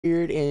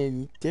weird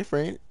and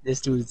different. This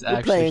dude's We're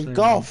actually playing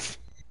golf.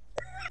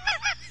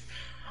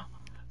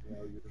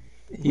 We're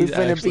He's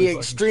finna actually be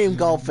extreme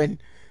golfing.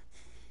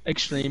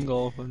 Extreme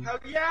golfing. Hell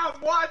yeah,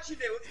 I'm watching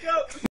it.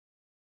 Let's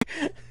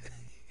go.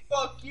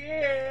 Fuck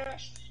yeah.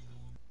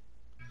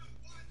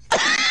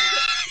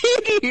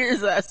 He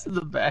hears us in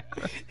the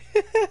background.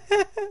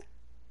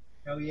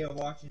 Hell yeah,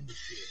 watching this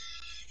shit.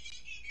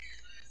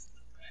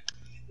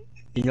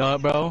 You know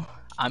what, bro?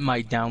 I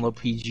might download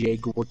PGA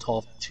Google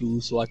Golf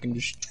 2 so I can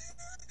just.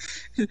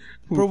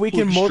 Bro, we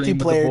can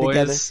multiplayer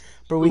together.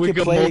 Bro, we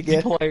can play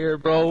together.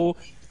 Multiplayer, bro.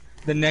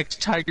 The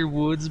next Tiger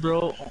Woods,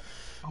 bro.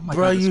 Oh my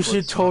bro, God, you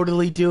should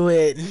totally do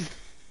it.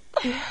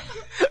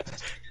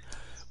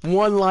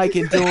 One like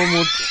and Dylan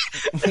will.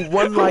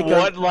 One like.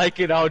 One like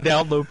and I'll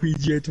download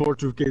PGA Tour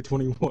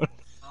 2K21.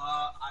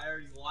 I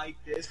already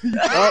liked it.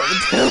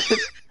 Oh,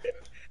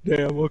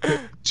 damn. Okay.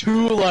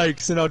 2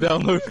 likes and I'll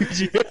download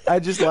PGA. I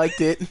just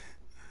liked it.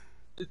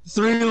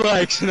 3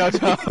 likes and I'll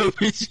download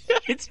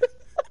PGA.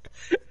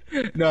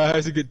 No, it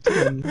has to get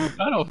 10.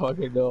 I don't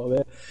fucking know,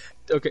 man.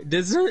 Okay,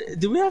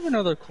 do we have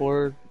another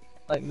cord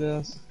like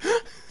this?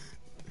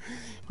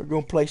 We're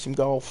gonna play some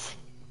golf.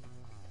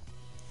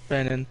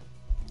 Brandon,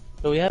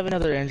 do we have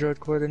another Android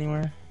cord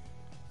anywhere?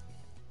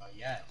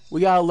 Yes.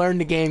 We gotta learn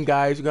the game,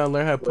 guys. We gotta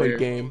learn how to play the Where?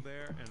 game.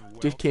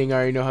 Just kidding, I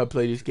already know how to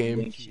play this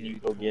game. Can you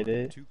go get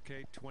it?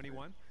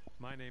 2K21.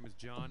 My name is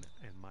John,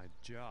 and my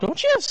job.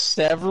 Don't you have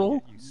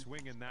several? You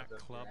swing in that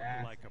club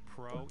like a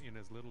pro in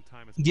as little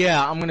time as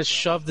Yeah, I'm gonna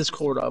shove this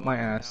cord up my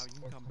ass. Now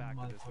you can come back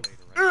to this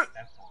later, right?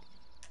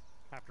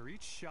 After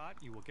each shot,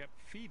 you will get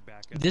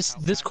feedback.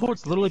 This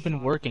cord's literally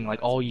been working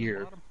like all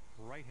year.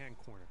 Right-hand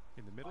corner.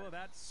 In the middle of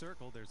that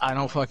circle, there's I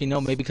don't fucking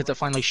know. Maybe because it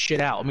finally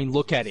shit out. I mean,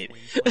 look at it.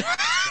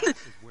 that is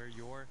where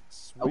your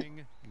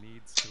swing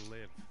needs to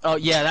live. Oh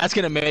yeah, that's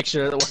gonna make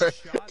sure it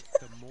works. Shot,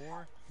 the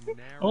more narrow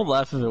I'll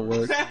laugh if it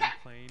works. the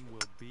plane will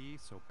be,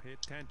 so pay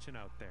attention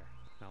out there.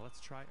 Now let's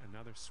try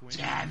another swing.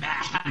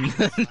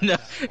 No,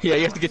 yeah,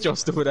 you have to get your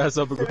stupid ass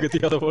up and go get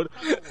the other one.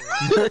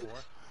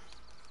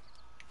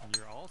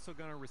 You're also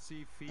going to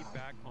receive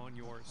feedback on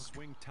your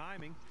swing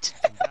timing.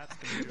 And that's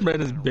the meter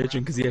Brandon's that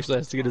bitching because he actually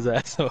has to get his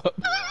ass up.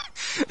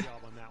 Good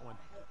job on that one.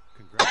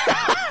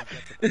 Congratulations.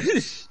 You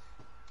get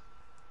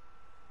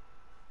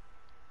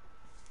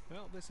the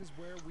well, this is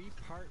where we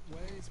part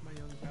ways, my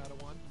young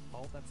Padawan.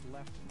 All that's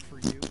left for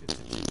you is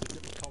to choose a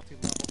difficulty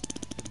level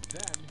and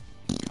then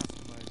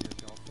customize your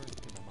golfer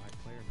in the My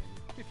Player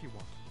menu if you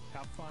want.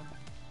 Have fun.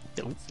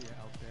 Don't. See you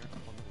out there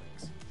on the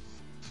links.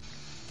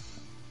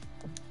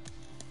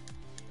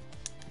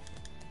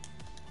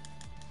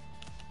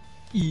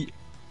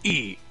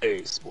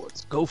 EA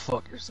Sports, go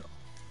fuck yourself.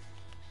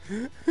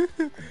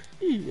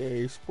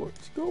 EA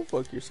Sports, go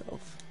fuck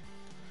yourself.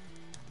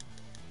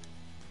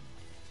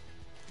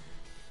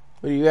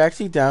 Are you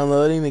actually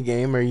downloading the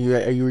game, or are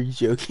you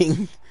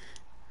joking?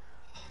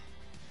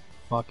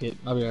 Fuck it,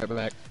 I'll be right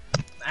back.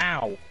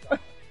 Ow!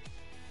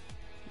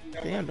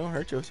 Damn, don't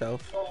hurt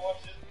yourself.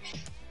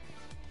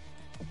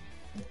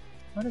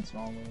 What is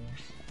wrong with me?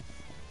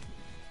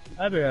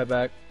 I'll be right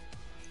back.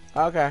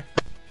 Okay.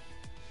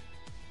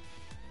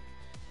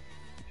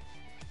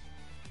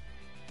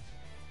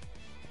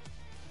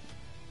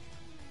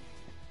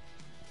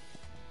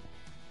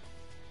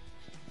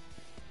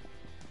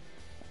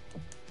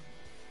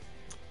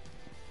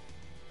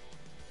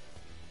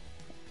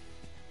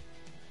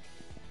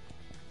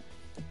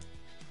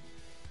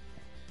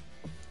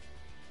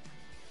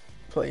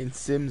 Playing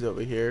Sims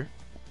over here.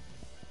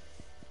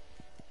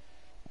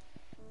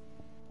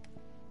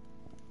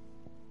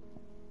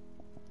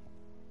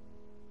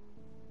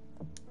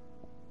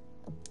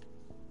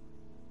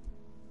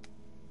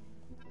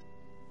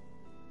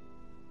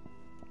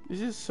 This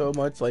is so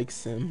much like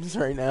Sims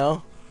right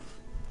now.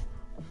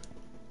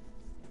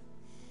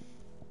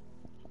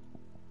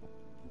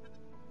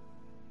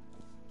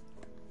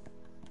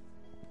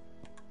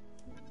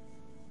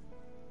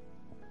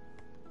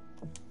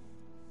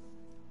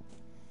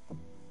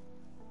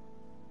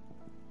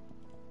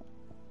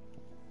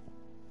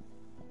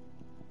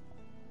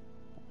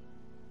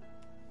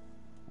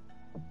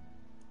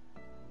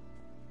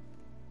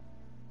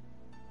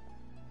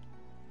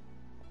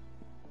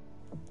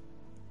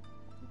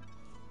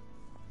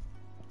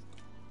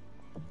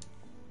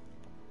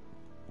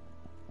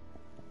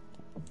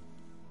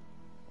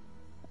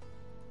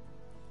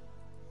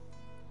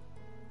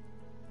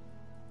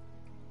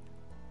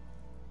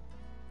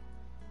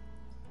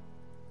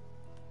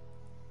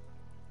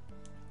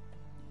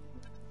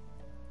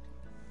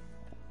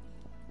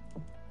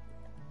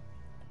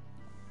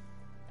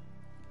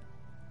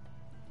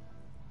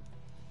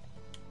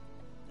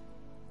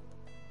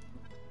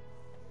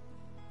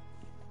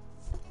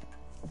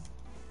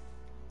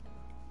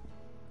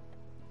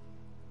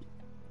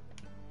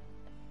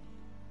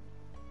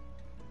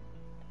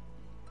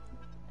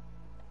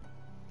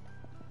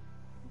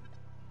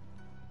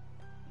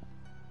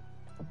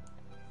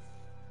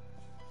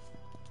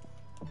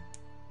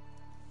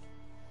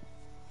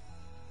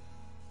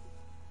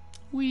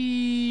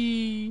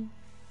 Wee.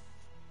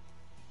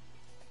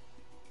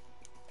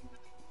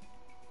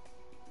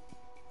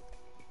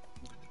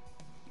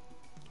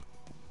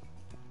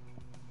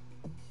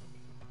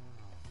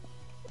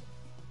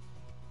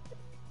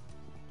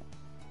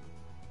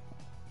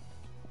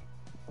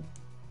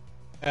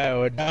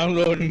 We're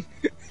downloading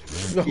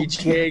Oh,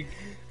 PGA.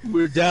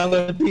 We're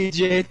downloading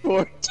PGA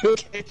for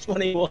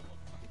 2K21.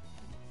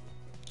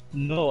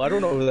 No, I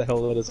don't know who the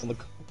hell that is on the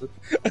cover.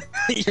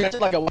 You're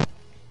acting like a.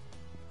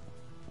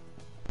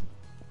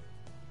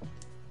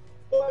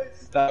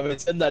 Stop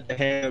it, send that to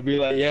him and be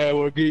like, yeah,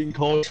 we're getting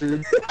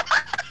cultured.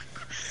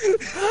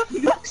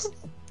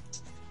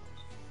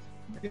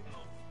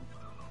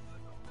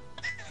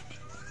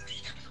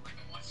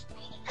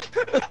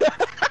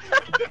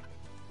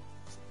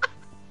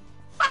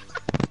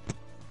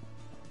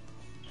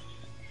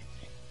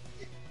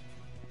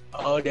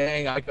 Oh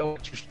dang, I got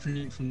what you're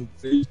streaming from the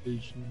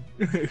PlayStation.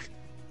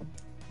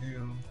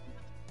 Damn.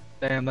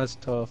 Damn, that's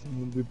tough. I'm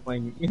gonna be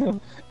playing,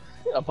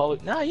 I'm probably,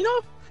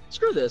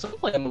 screw this, I'm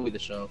playing movie the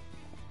show.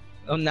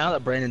 Oh, now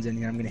that Brandon's in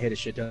here, I'm gonna hit a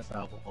shit ton of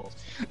foul balls.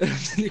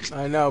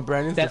 I know,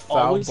 Brandon's That the foul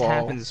always ball.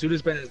 happens as soon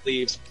as Brandon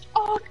leaves.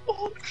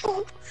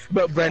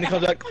 But Brandon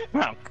comes back,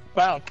 bonk,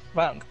 bonk,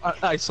 bonk.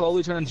 I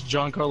slowly turn into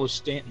John Carlos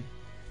Stanton.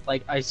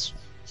 Like,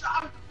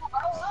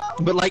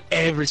 but like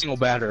every single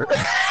batter.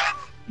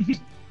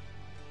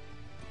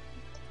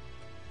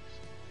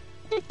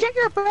 Get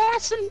your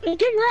ass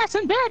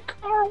in bed,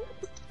 Carl.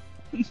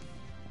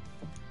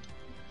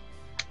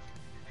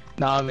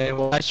 Nah, man.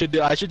 What I should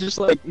do? I should just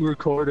like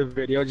record a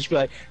video. Just be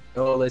like,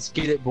 "Oh, let's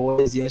get it,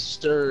 boys. Yes,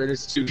 sir." And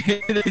it's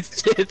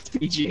it's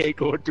PGA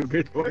Court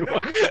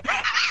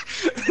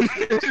 2K21.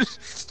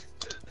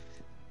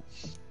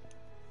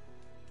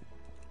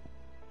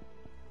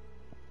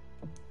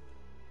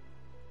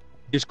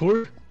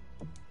 Discord.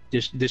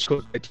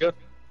 Discord right here.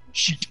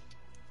 Shit.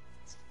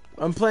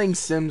 I'm playing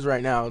Sims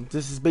right now.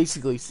 This is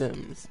basically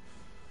Sims.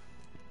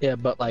 Yeah,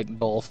 but like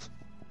both.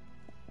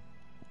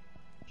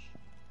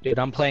 Dude,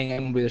 I'm playing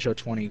MLB The Show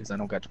 20 because I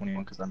don't got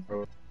 21 because I'm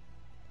broke.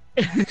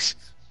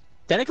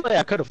 Technically,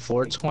 I could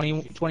afford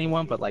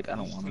 21, but like I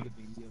don't want to.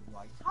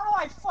 How do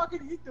I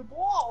fucking hit the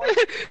ball?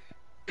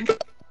 How do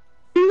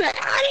you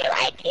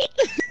like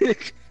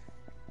it?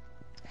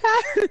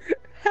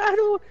 how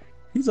do?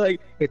 He's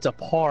like, it's a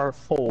par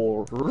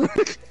 4.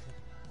 Hard.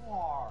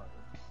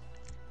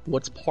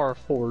 What's par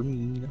 4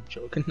 mean? I'm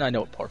joking. I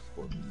know what par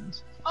 4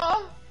 means.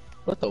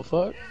 What the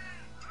fuck?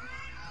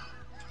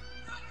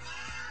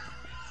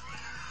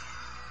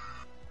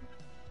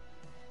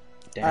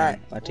 Damn,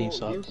 Alright. my team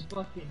Well, you're sucks.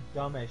 fucking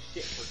dumb as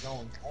shit for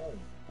going home.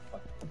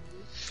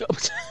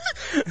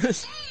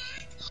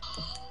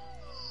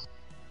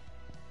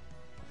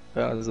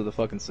 Oh, these are the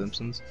fucking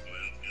Simpsons.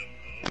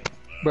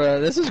 Bruh,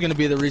 this is gonna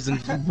be the reason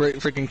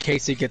freaking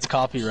Casey gets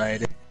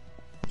copyrighted.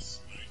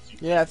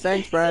 Yeah,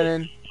 thanks,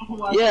 Brandon.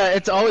 Yeah,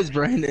 it's always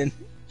Brandon.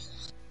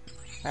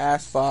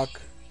 Ass fuck.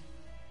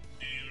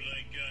 Do you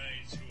like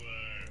guys who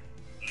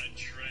are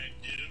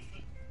attractive?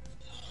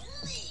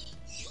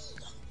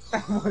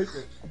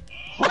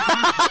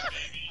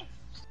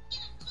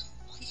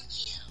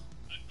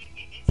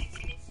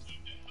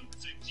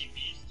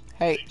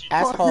 Hey,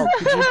 asshole,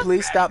 could you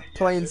please stop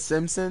playing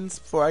Simpsons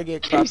before I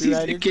get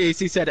copyrighted?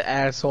 Casey said,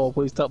 asshole,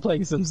 please stop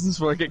playing Simpsons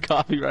before I get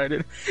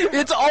copyrighted.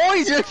 It's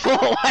always your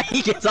fault why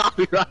he gets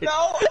copyrighted. No,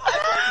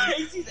 I put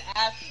Casey's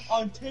ass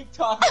on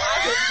TikTok.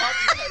 I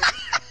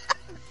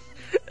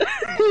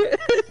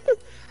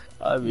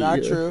I mean,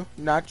 Not true.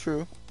 Not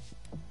true.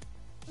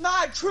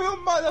 Not true,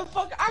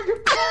 motherfucker. I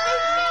can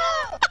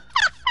prove it.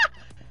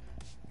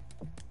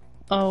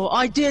 Oh,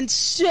 I didn't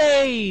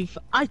save.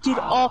 I did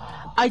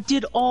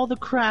all the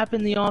crap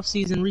in the off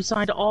season.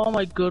 Resigned all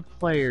my good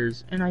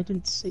players, and I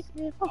didn't save.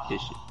 Man, fuck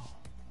this shit.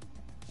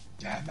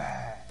 Damn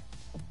it.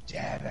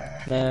 Damn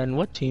it. Man,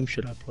 what team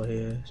should I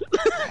play as?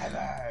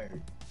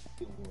 Damn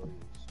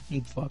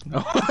it. Fuck no.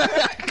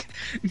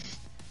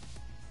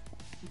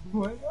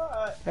 Why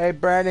not? Hey,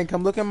 Brandon,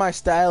 come look at my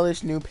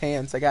stylish new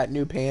pants. I got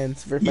new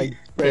pants for my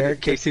Brandon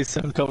Casey's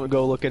son, come and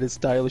go look at his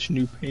stylish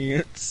new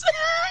pants.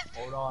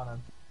 Hold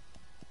on.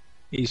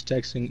 He's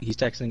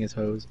texting his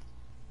hose.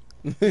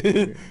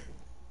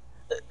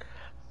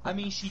 I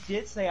mean, she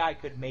did say I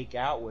could make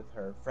out with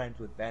her, friends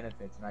with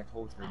benefits, and I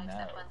told her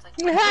no.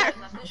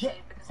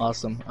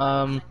 Awesome.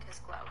 Yo,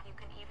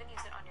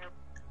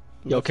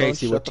 Your phone,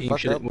 Casey, shut what the team fuck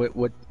should up.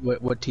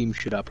 what team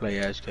should I play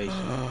as, Casey?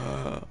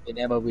 In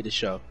MLB The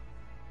Show.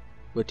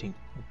 What team?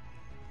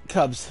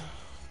 Cubs.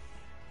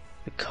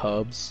 The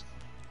Cubs.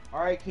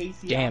 Alright,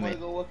 Casey, Damn I'm it.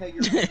 gonna go look at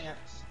your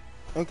pants.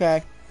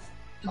 Okay.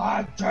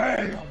 God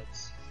damn!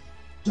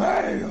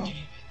 Damn!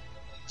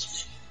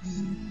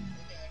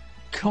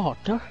 God.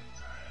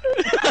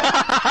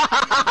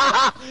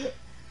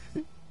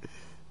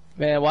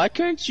 Man, why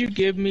couldn't you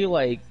give me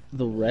like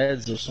the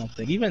Reds or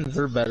something? Even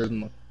they're better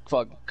than the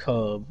fucking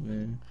Cubs,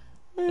 man.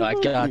 I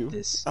got you.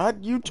 this.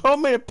 You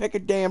told me to pick a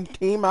damn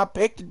team. I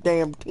picked a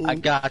damn team. I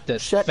got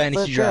this. Shut the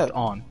Fantasy fuck draft up.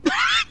 on.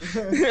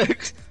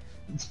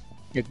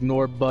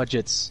 Ignore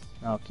budgets.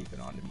 I'll keep it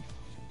on.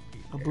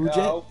 A Blue Jet?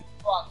 No,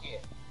 fuck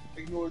it.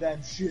 Ignore them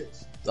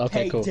shits.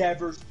 Okay, Pay cool.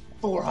 Devers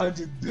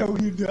 $400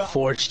 billion.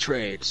 Forge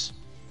trades.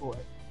 For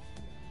it.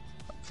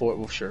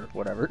 Well, sure,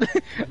 whatever.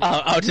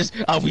 I'll be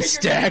You're gonna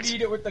stacked.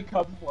 need it with the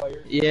Cubs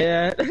player.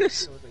 Yeah. So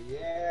it's like,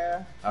 yeah.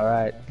 Yeah.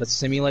 Alright, let's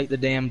simulate the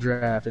damn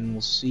draft and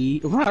we'll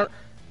see.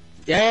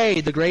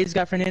 Hey, the Grays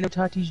got Fernando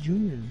Tatis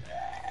Jr.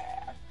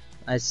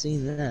 I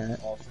seen that.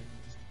 Awesome.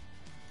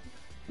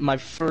 My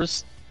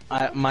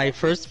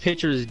first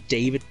pitcher is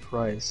David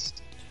Price.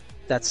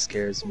 That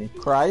scares me.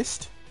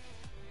 Christ.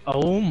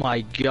 Oh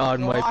my god,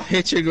 my God.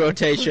 pitching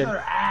rotation. Their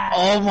ass.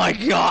 Oh my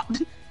god.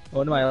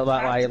 What am I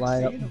about my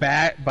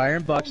lineup?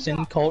 Byron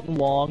Buxton, Colton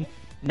Wong,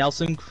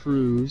 Nelson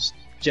Cruz,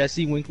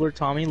 Jesse Winkler,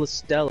 Tommy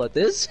LaStella.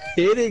 This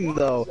hitting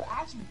though.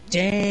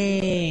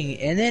 Dang.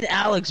 And then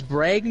Alex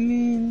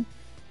Bregman.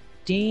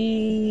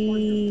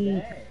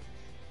 Dang.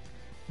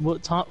 Well,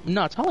 Tommy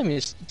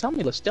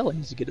LaStella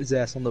needs to get his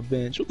ass on the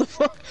bench. What the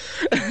fuck?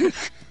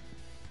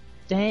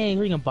 Dang,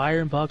 we're gonna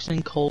Byron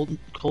Buxton,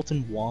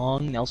 Colton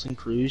Wong, Nelson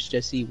Cruz,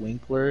 Jesse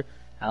Winkler,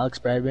 Alex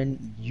Bregman,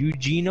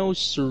 Eugenio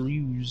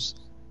Ceruz,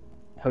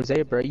 Jose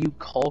Abreu,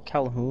 Cole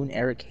Calhoun,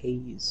 Eric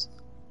Hayes.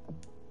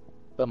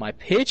 But my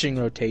pitching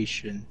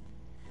rotation,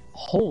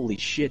 holy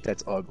shit,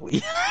 that's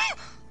ugly.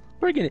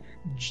 Friggin'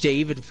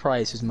 David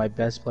Price is my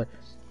best player.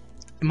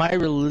 My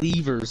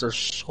relievers are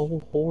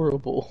so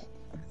horrible.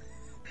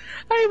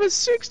 I have a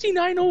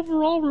 69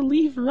 overall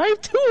reliever. I have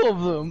 2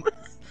 of them.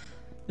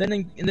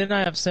 Then I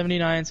have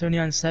 79,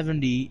 79,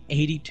 70,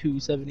 82,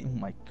 70. Oh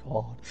my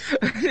god.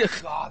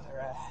 God,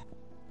 their ass.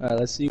 Alright,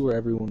 let's see where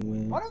everyone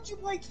wins. Why don't you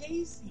play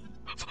Casey?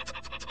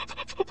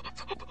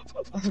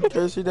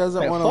 Because she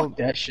doesn't Man, want fuck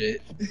that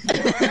shit.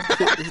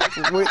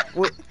 to.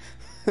 Wait.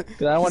 Cause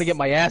I don't want to get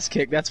my ass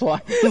kicked. That's why.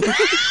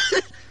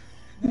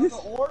 No, the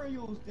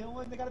Orioles,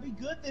 Dylan, they gotta be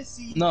good this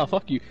season. No,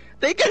 fuck you.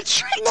 They can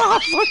trade. No,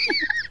 fuck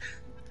you.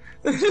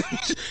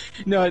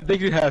 No, they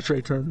could have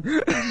Trey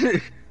Turner.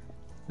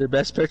 Their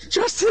best pitcher,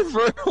 Justin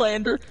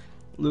Verlander.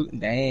 Luke,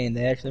 dang,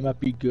 they actually might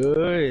be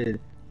good.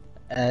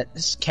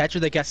 This catcher,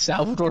 they got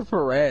Salvador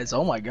Perez.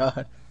 Oh my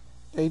god.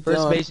 Hey, First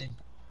Dylan, base.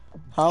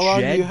 how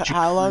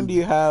long do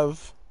you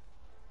have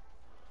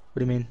What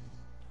do you mean?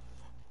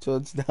 till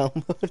it's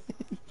downloaded?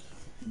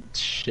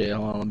 Shit,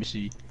 hold on, let me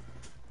see.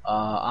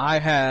 I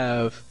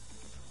have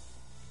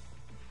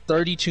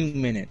 32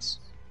 minutes.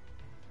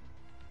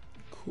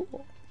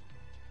 Cool.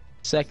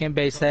 Second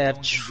base, I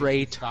have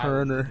Trey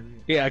Turner.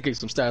 Yeah, I get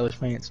some stylish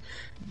pants.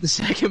 The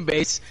second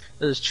base,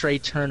 there's Trey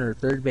Turner.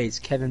 Third base,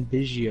 Kevin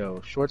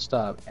Biggio.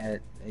 Shortstop,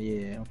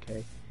 yeah,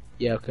 okay.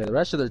 Yeah, okay, the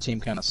rest of their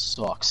team kind of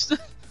sucks.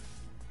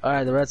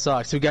 Alright, the Red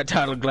Sox, we got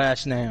Tyler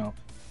Glass now.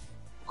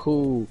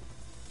 Cool.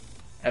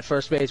 At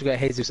first base, we got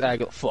Jesus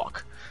Aguilar.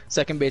 Fuck.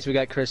 Second base, we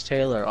got Chris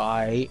Taylor.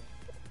 Alright.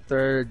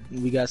 Third,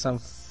 we got some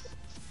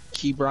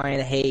Key Brian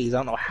Hayes. I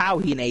don't know how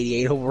he an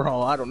 88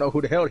 overall. I don't know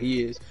who the hell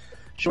he is.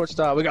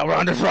 Shortstop, we got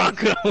Ronda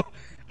Franco.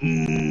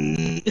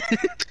 We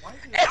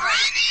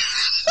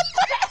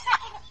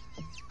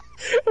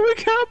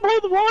got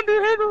both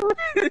Wander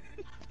and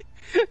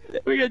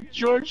we got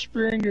George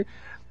Springer.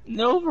 And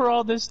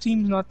overall, this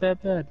team's not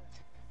that bad.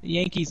 The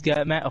Yankees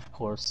got Matt, of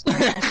course.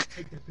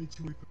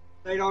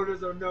 They don't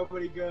deserve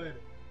nobody good.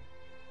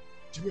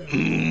 There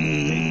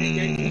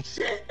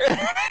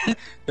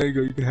you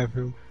go, you can have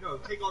him. No,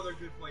 take all their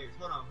good players.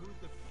 Hold on, who's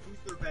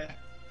their best?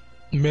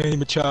 Manny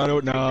Machado,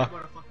 nah. They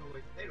don't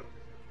deserve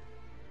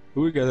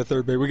Who we got at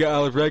third base? We got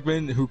Alex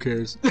Bregman. Who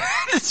cares?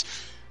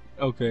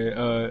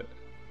 Okay,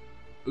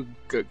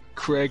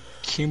 Craig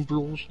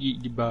Kimbrell.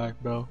 You bye,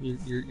 bro.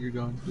 You're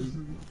gone.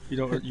 You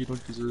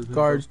don't deserve him.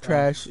 Guards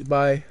trash.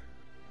 Bye.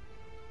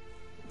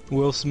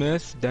 Will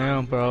Smith,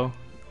 down, bro.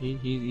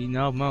 He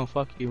no,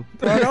 fuck you.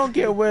 Bro, don't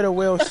get rid of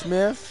Will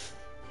Smith.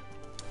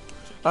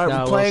 Alright, Nah,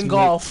 we're Will playing Smith.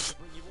 golf.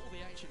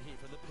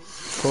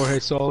 Jorge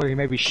Soler, he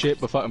may be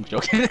shit, but fuck, I'm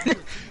joking.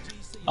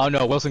 Oh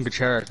no, Wilson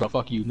Contreras, but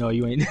fuck you. No,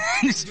 you ain't.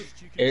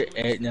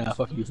 Nah,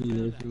 fuck you.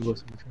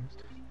 Wilson Contreras.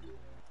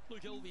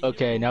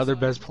 Okay, now their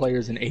best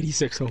players in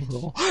 86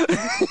 overall.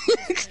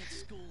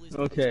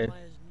 Okay.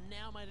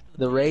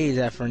 The Rays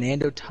have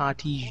Fernando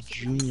Tatis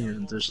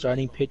Jr. Their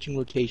starting pitching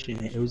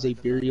rotation: Jose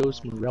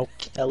Berrios, Morel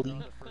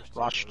Kelly,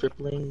 Ross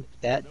Stripling,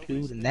 that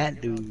dude, and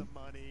that dude.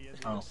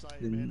 Oh,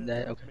 and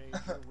that okay.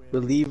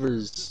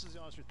 Relievers,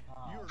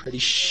 pretty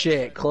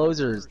shit.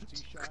 Closers,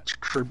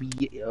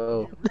 Kirby.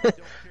 Oh,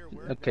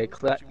 okay.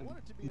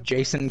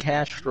 Jason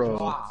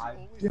Castro.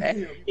 You got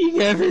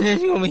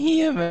everything over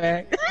here,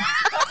 man.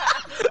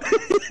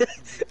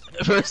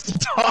 First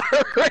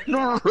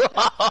Darren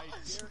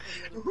Ross.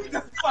 Who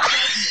the fuck?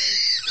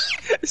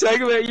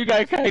 Second base, you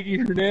got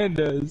Kike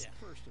Hernandez.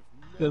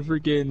 The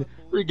freaking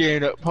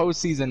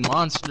postseason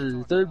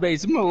monster. Third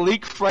base,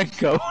 Malik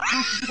Franco.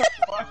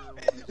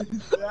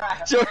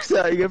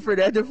 Shortstop, you got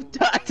Fernando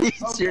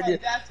Tatis Jr. Okay,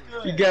 that's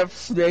good. You got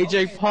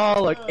AJ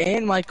Pollock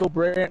and Michael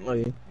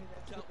Brantley.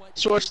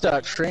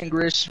 Shortstop, Trent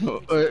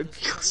Grisham.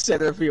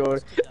 Center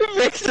field,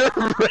 Victor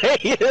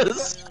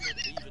Reyes.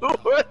 Who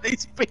are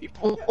these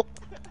people?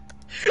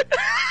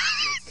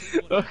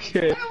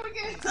 Okay.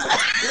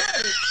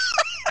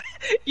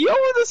 You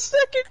were the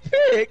second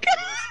pick.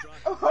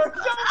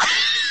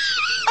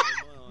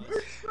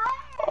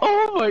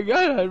 Oh my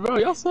god, bro,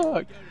 y'all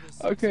suck.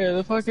 Okay,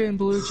 the fucking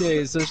Blue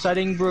Jays, their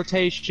starting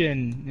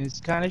rotation is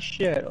kind of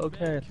shit.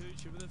 Okay.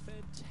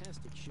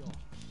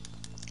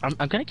 I'm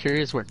kind of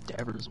curious where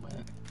Devers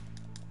went.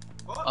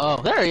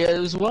 Oh, there he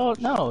is. Well,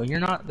 no, you're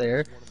not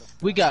there.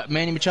 We got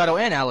Manny Machado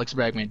and Alex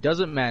Bregman.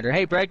 Doesn't matter.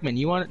 Hey, Bregman,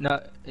 you want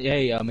no?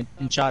 Hey,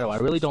 Machado, I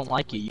really don't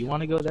like you. You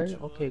want to go there?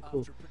 Okay,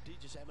 cool.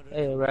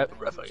 Hey,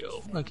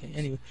 Rafael. Okay,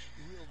 anyway.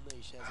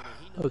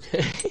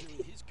 Okay.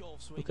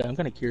 Okay, I'm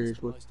kind of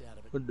curious what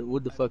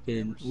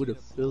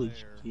the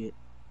Phillies get.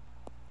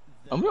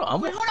 Wait, hold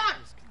on.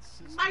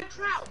 Mike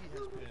Trout.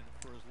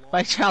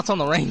 Mike Trout's on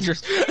the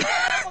Rangers.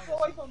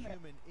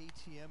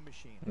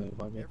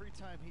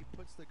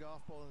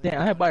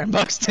 Damn, I have Byron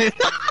Buxton.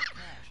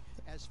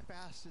 As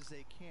fast as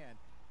they can.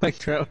 Mike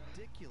Trout.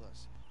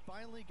 Ridiculous.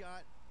 Finally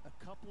got a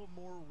couple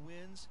more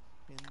wins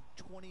in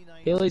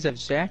 2019. Phillies have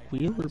Zach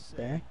Wheeler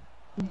back,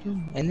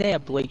 and they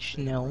have Blake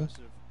Snell,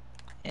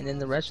 and then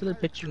the rest of their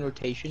pitching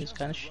rotation is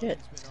kind of shit.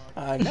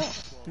 I know.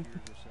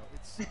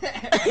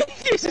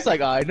 He's just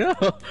like, I know.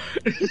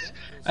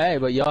 Hey,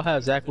 but y'all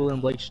have Zach Wheeler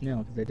and Blake Snell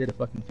because they did a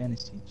fucking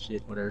fantasy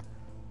shit, whatever.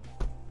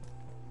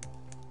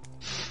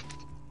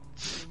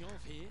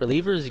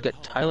 Relievers, you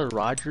got Tyler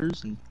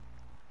Rogers, and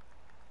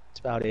that's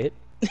about it.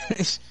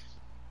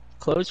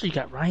 Closer, you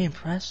got Ryan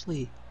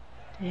Presley.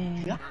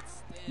 Damn.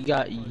 You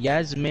got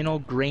Yasmino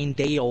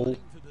Grandal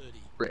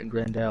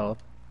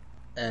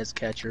as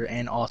catcher,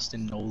 and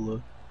Austin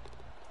Nola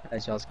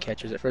as y'all's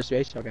catchers. At first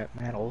base, y'all got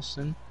Matt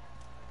Olson.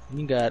 And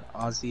you got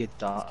Ozzy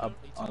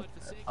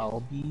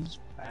Albies.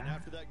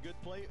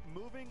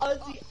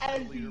 Ozzy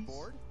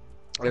Albies.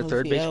 At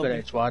third base, you got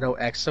Eduardo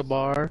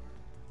Exabar.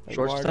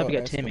 Shortstop, you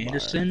got Tim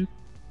Anderson.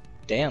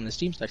 Damn, this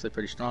team's actually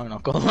pretty strong,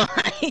 not gonna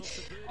lie.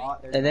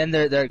 And then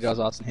there goes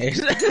Austin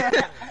Hayes.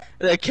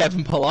 Then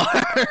Kevin Pillar.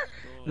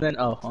 And then,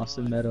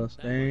 Austin Meadows.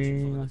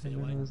 Dang,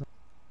 Austin Meadows.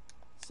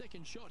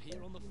 Second shot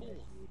here on the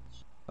fourth.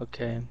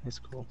 Okay, that's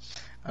cool.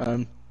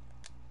 What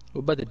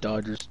about the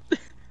Dodgers?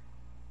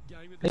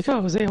 They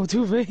got Jose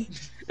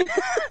Altuve.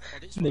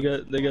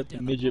 they got the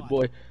midget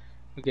boy.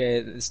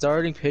 Okay, the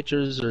starting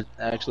pitchers are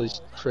actually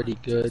pretty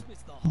good.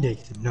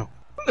 Nathan, no.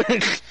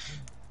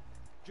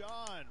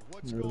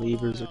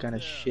 Relievers are kind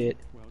of shit.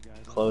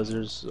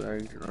 Closers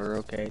are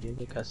okay.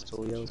 Diego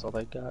Castillo is all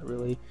I got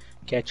really.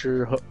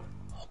 Catcher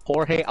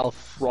Jorge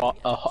Alfaro.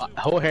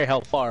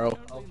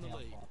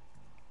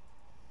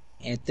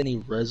 Anthony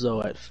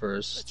Rizzo at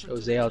first.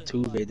 Jose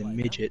Altuve, the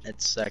midget,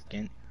 at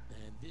second.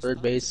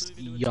 Third base,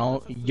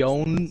 Yon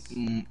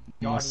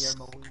Molina.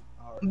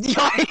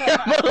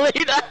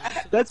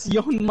 That's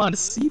Yon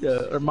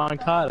Moncada or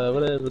Moncada,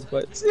 whatever.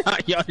 But it's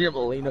not Yadier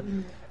Molina.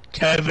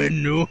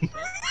 Kevin Newman.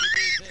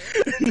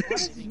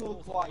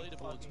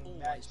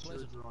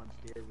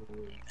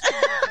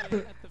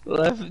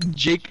 Left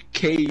Jake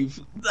Cave.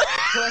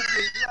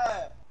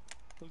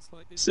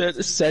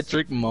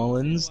 Cedric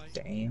Mullins.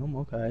 Damn,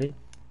 okay.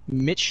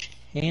 Mitch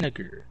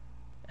Haniger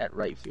at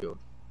right field.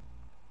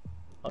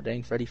 Oh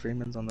dang, Freddie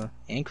Freeman's on the,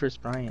 and Chris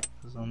Bryant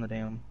is on the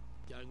damn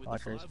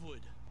Padres.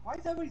 Why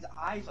is everybody's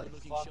eyes like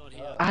fucked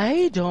up?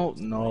 I don't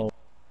know.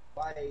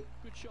 Like,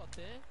 Good shot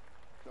there.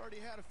 Already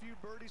had a few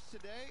birdies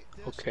today.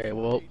 Okay,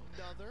 well,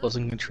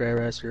 Wilson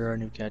Contreras, you're our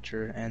new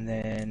catcher, and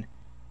then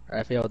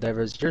Rafael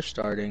Devers, you're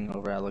starting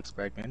over Alex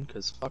Bregman,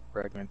 because fuck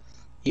Bregman.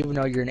 Even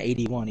though you're an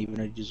 81, even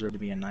though you deserve to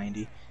be a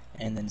 90.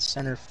 And then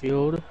center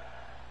field,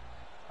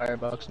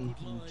 Fireboxing,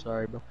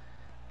 sorry bro.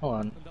 Hold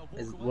on,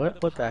 what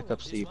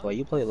backups do you play?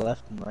 You play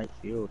left and right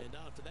field.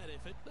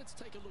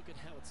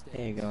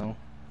 There you go.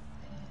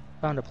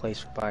 Found a place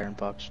for Byron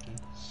Buxton.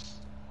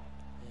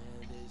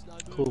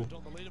 Cool.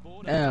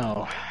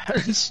 Now,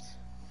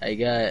 I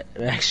got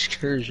Max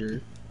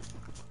Scherzer.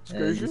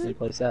 Scherzer? You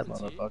place that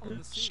motherfucker.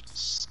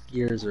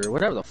 Scherzer,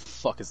 whatever the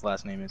fuck his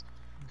last name is.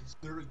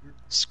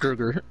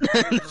 Skrger.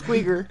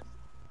 Squeaker.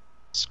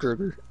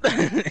 Skrger.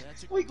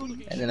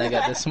 And then I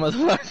got this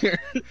motherfucker.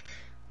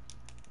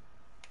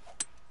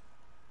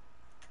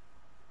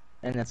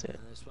 And that's it.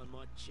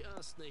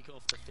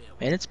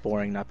 Man, it's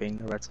boring not being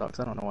the Red Sox.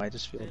 I don't know why, I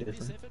just feel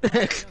different.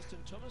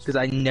 Because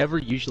I never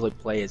usually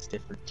play as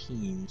different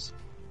teams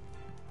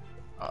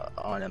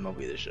on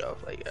MLB The Show,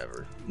 like,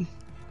 ever. You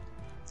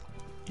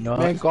know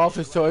Man, golf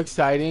is so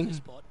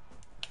exciting.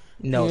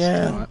 No,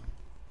 Yeah. it's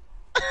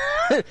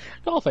not.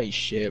 Golf ain't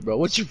shit, bro.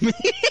 What you mean?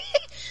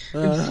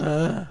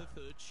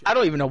 I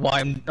don't even know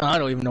why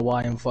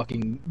I'm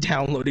fucking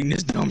downloading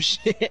this dumb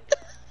shit.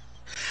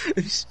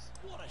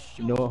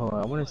 You know, hold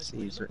on, I want to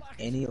see, is there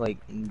any, like,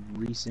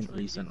 recent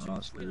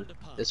roster?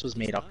 This was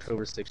made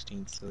October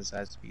 16th, so this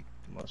has to be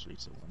the most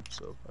recent one,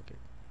 so, fuck it.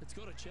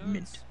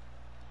 Mint.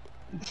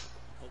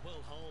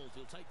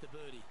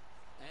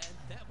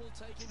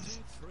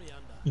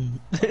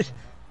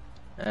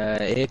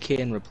 It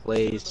can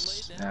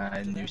replace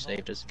new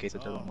save just in case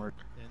it doesn't work.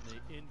 And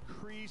they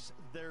increase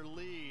their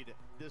lead.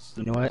 This is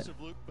You know what?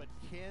 impressive, Luke, but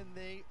can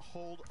they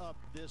hold up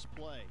this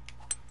play?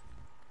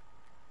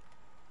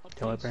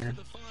 Tell what, Brandon?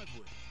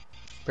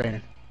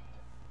 Brandon.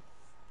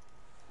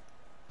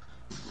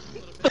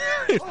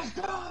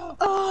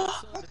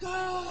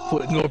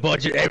 Put no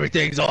budget,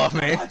 everything's off,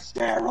 man.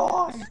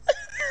 steroids!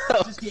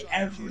 Just get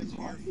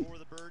everything. For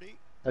the birdie.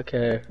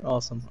 Okay,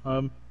 awesome.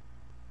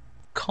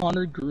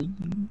 Connor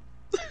Green.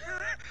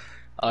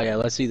 Oh yeah,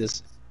 let's see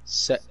this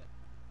set.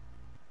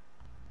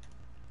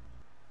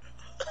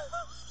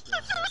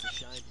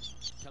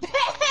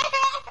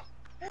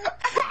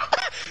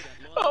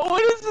 Oh,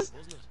 what is this?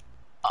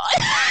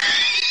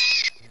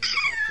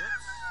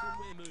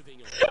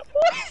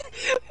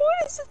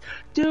 What is it?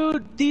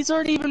 Dude, these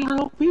aren't even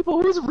real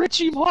people. Who's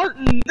Richie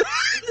Martin?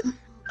 Who's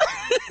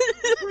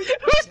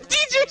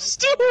DJ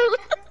Stewart?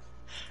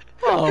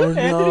 Oh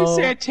Anthony no.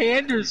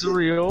 Santander's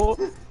real.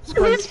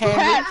 Who's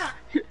Pat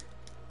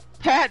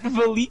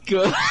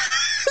Velika?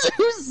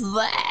 Who's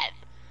that?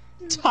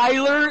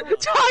 Tyler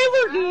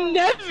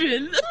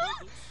Nevin.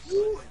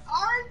 Who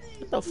are these?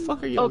 What the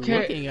fuck are you Okay.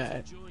 looking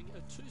at?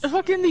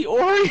 Fucking the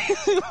Orioles.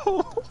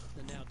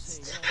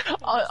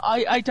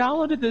 I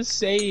downloaded this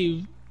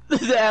save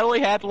that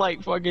only had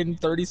like fucking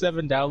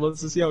 37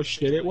 downloads to see how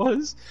shit it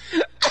was.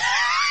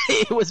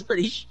 It was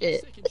pretty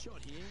shit. Second shot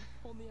here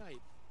on the 8th.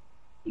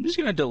 I'm just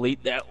gonna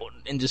delete that one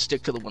and just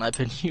stick to the one I've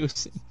been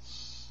using.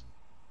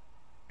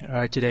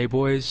 Alright, today,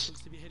 boys,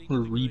 Looks to be heading we're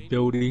to the green.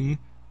 rebuilding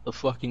the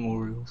fucking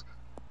Orioles.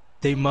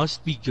 They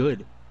must be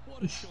good.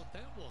 What a shot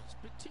that was,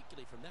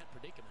 particularly from that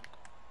predicament.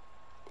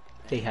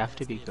 They And have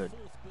to that's be their good.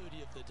 fourth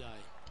birdie of the day.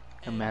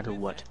 No And matter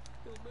with what. that,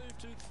 he'll move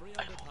to 3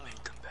 I under will par.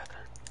 make them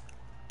better.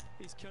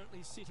 He's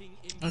currently sitting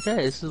in Okay,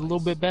 this is a little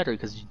place. bit better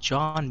because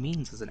John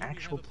Means is an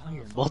actual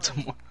player in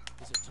Baltimore.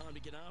 Is it time to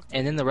get after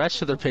And then the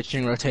rest of their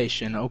pitching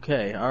rotation.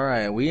 Okay,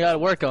 alright, we gotta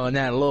work on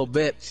that a little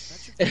bit.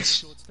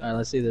 Alright,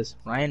 let's see this.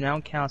 Ryan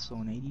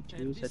Mountcastle in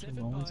 82, Cedric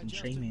Mullins, and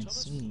Trey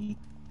Mancini.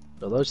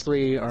 So those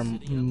three are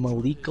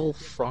Maliko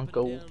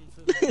Franco.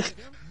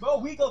 Mo,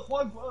 we go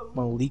one, bro.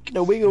 Malik.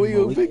 No,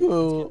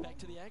 wiggle. back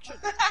to the action?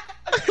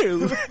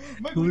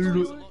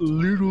 Little.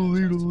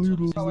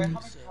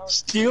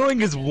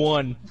 Stealing is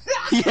 1.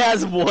 He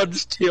has 1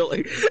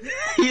 stealing.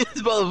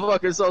 This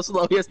motherfucker's so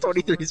slow, he has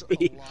 23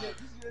 speed.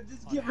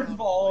 Just give her the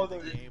ball.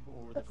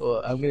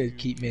 Well, I'm gonna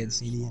keep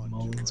Mancini and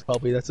Mullins,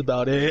 probably that's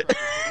about it.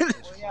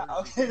 Yeah,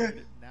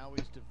 okay. Now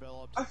he's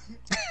developed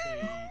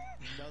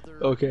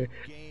another Okay,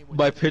 game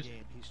my within the pitch-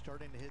 game. He's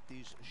starting to hit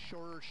these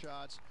shorter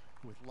shots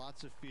with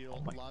lots of feel,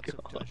 Oh my lots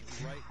of God. touch.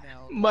 Right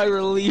now, My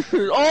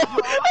reliever. Oh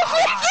my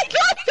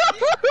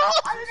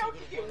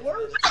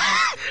god!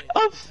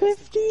 A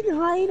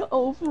 59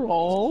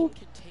 overall.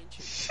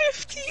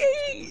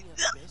 58.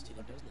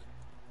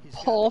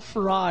 Paul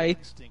Fry.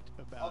 instinct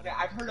about Okay, him,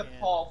 I've heard of and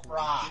Paul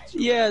Fry.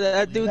 Yeah,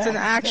 that dude's an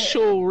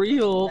actual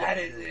real. That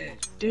is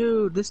it.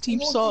 Dude, this team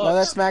No, sucks.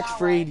 that's Max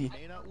Fried.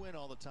 may not win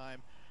all the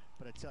time,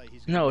 but I tell you,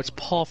 he's No, it's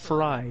Paul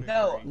Fry.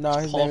 No. No,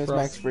 his Paul name is Fry.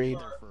 Max Fried.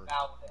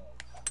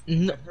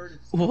 No, I've heard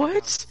of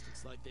what?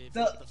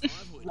 the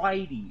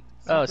righty.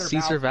 Oh,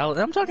 Caesar Valley.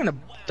 I'm talking to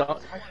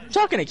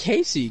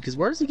Casey, because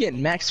where's he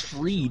getting Max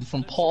Fried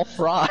from Paul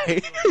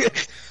Fry?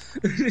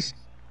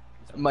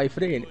 My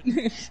friend.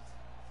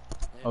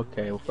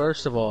 Okay, well,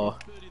 first of all,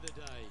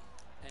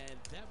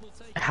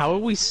 how are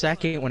we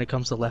second when it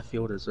comes to left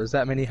fielders? There's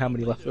that many. How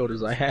many left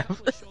fielders I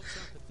have?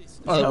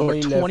 How We're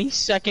many left-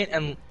 22nd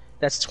and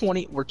that's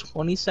 20. We're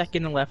 22nd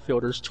in left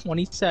fielders,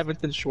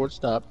 27th in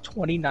shortstop,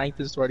 29th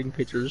in starting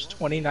pitchers,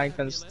 29th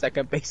in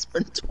second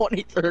baseman,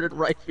 23rd in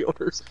right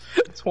fielders,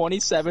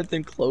 27th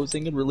in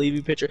closing and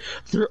relieving pitcher.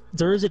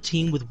 There is a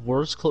team with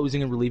worse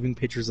closing and relieving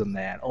pitchers than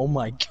that. Oh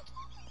my god.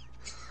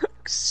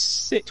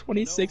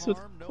 26 with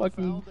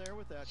fucking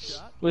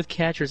with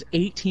catchers,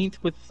 18th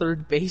with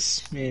third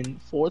baseman,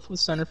 4th with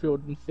center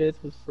field, and 5th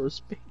with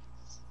first base.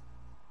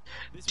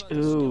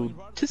 Dude,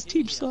 this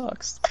team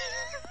sucks.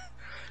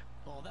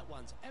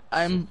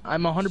 I'm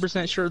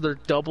 100% sure their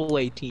double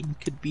A team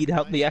could beat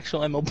out the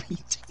actual MLB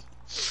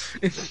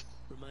team.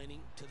 Remaining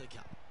to the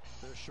cup.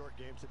 Their short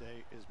game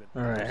today has been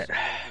All right.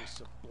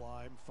 absolutely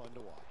sublime fun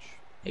to watch.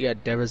 You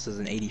got Devers as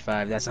an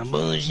 85. That's some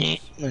bullshit.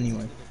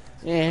 Anyway,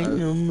 John,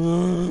 you're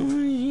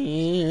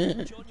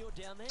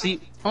down there. see.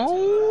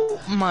 Oh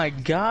my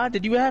God!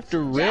 Did you have to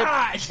rip?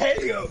 God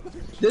damn!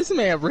 This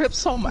man ripped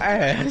some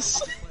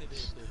ass.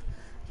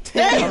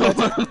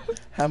 Damn.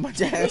 How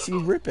much ass you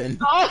ripping?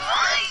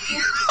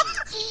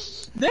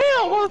 Damn,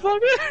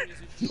 motherfucker!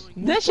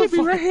 That should be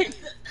right.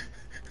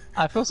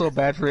 I feel so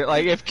bad for it.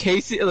 Like if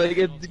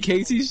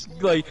Casey's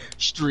like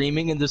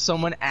streaming and there's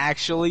someone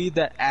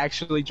that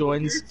actually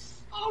joins,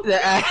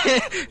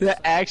 that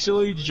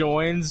actually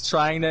joins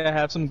trying to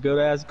have some good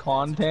ass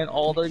content,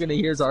 all they're gonna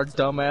hear is our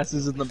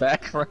dumbasses in the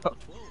background.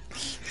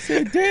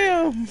 Say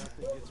damn.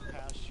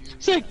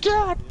 Say,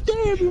 God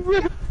damn, you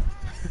rip.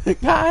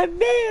 God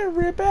damn,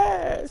 rip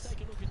ass. Take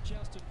a look at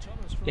Justin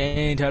Thomas from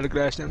Ain't Tyler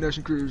Glass,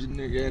 Nelson Cruz, and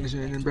Nick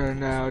Anderson, and Brandon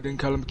Now, then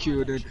Colin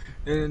McHugh, then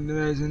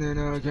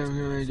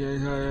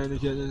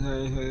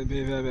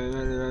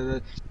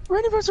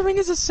Randy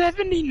Rosaringa's a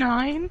 79.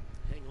 hang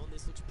on,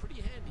 this looks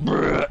pretty handy.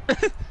 Bruh. Look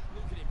at him,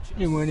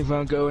 And when if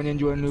I'm going and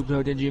join Luke,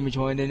 then Jimmy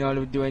joined, and all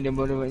of doing them,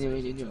 okay. 5 under.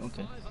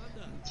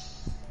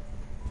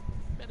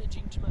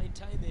 Managing to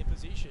maintain their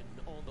position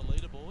on the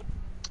leaderboard.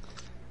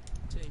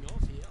 Teeing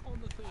off here on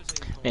the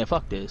 13th hole. Man,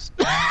 fuck this.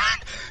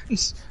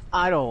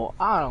 I don't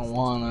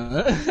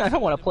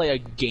wanna play a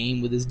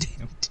game with this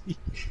damn team.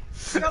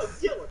 No,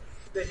 Dylan.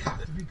 They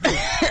have to be good.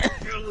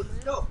 Dylan,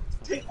 no.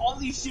 Take all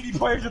these shitty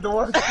players at the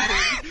worst.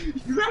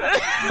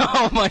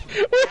 Oh my!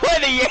 We play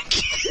the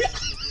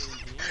Yankees.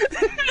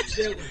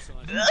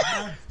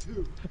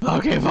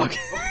 Okay, fuck.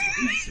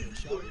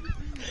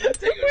 We're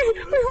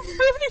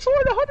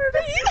 54 to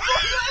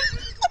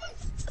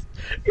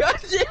 108. God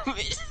damn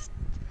it.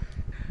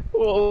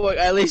 Well, look,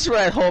 at least we're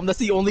at home. That's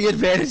the only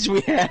advantage we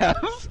have.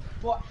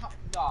 What?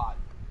 God.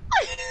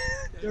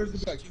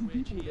 There's like 2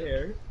 people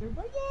there. They're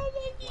like, yeah,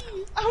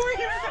 Yankees. Oh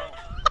yeah.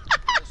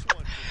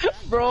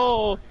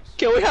 Bro,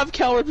 can we have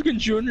Cal Ripken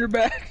Jr.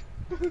 back?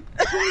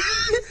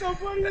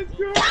 Somebody is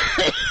good.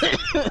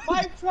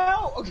 Mike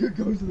Trout. Okay,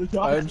 go to the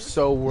top. I'm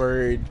so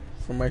worried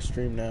for my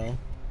stream now.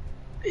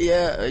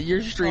 Yeah,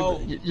 your stream, Oh,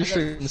 your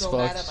stream is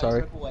fucked.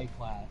 Sorry. AAA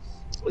class.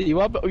 You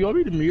want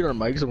me to mute our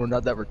mics so we're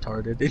not that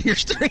retarded in your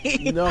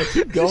stream? No,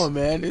 keep going,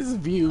 man. It's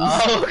views.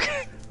 Oh,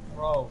 okay.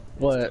 Bro,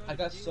 What? I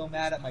got so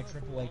mad at my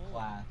AAA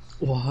class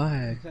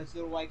Why? because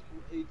they were like,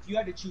 if you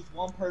had to choose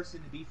one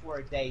person to be for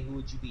a day, who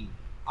would you be?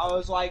 I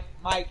was like,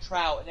 Mike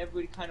Trout, and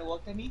everybody kind of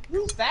looked at me.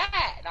 Who's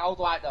that? And I was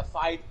like, to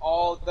fight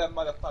all them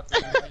motherfuckers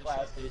in my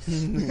classes.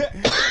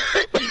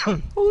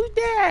 Who's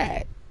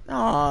that?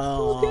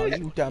 Oh,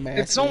 you dumbass.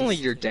 It's only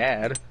your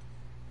dad.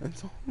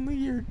 It's only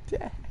your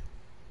dad.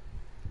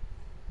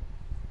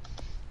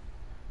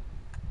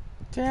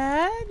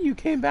 Dad, you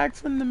came back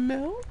from the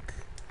milk?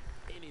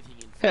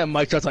 And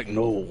Mike Trout's like,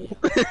 no.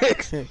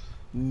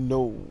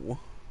 No.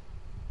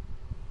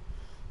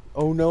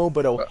 Oh no,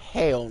 but oh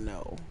hell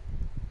no.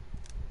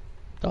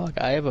 Dog,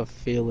 I have a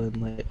feeling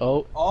like,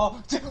 oh.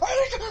 Oh,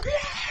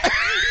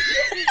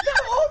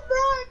 home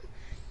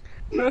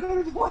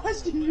run!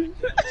 Last year.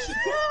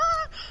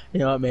 You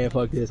know what, man,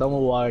 fuck this. I'm gonna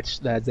watch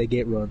that they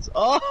get runs.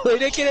 Oh, they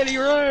didn't get any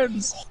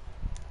runs!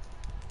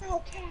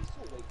 Oh,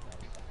 Castle. Wait,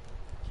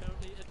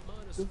 Currently at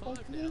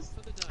 -5 now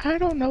for the day. I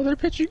don't know, they're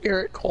pitching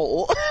Garrett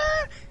Cole.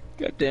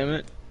 God damn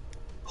it.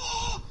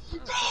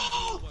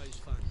 Always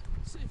fun.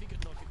 See if you can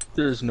knock it.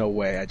 There's no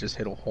way I just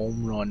hit a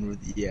home run with,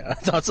 yeah, I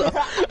thought so. Be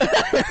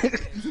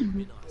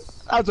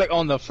nice. I was like,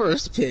 on the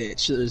first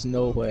pitch, there's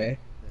no way.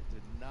 That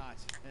did not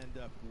end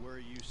up where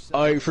you said.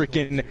 I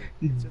freaking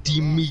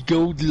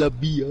Domingo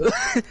Labia.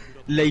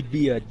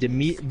 Labia.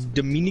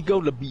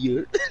 Domingo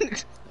Labia. That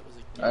was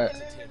a Alright.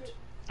 good attempt.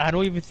 I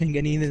don't even think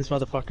any of these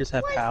motherfuckers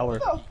have power.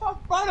 What the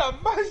fuck brought a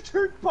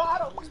mustard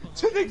bottle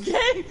to the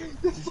game?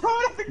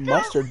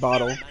 Mustard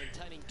bottle.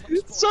 Maintaining top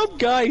spot. Some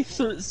guy,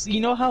 you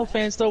know how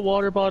fans throw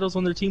water bottles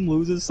when their team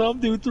loses? Some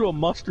dude threw a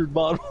mustard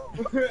bottle.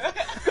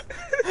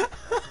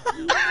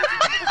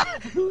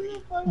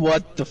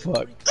 What the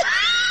fuck?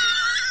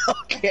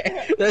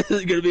 Okay, this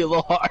is gonna be a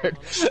little hard.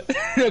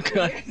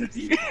 God,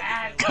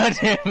 God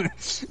damn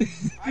it.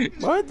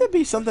 Why would that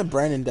be something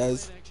Brandon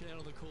does? Action out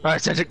on the court.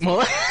 Alright, Cedric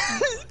Muller.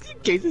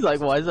 Casey's like,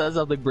 why is that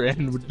something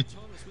Brandon would do?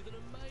 Thomas with an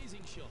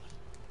amazing shot.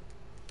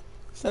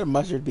 Instead of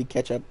mustard, it'd be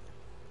ketchup.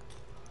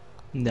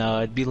 No,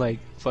 it'd be like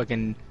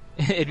fucking.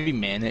 It'd be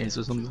mayonnaise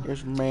or something.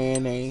 There's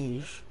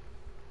mayonnaise.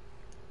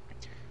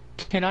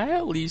 Can I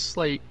at least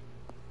like.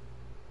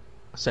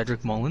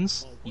 Cedric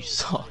Mullins? You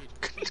suck.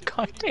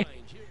 God damn. Range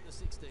here at the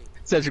 16.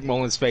 Cedric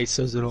Mullins' face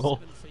says it all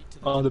 7 feet to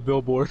the on the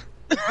billboard.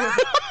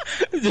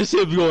 Just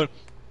him going.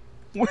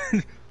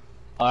 Alright,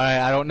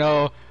 I don't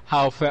know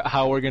how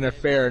we're gonna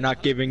fare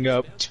not giving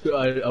up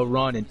a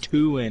run in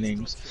 2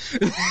 innings.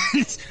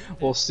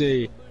 We'll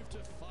see.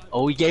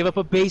 Oh, we gave up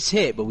a base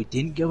hit, but we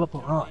didn't give up a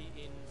run.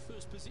 in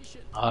first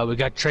position. We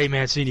got Trey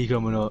Mancini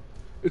coming up.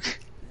 And they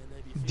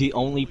be The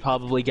only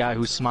probably guy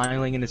who's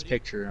smiling in his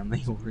picture on the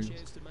Orioles.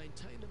 chance to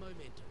maintain the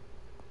momentum.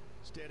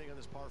 Standing on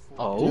this par 4.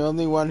 Oh. The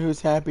only one who's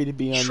happy to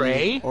be on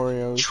Trey? the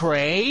Oreos.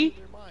 Trey?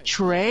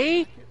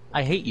 Trey?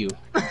 I hate you.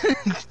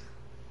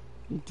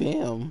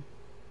 Damn.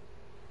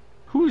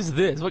 Who is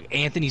this? Look,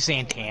 Anthony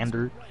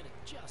Santander.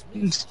 Just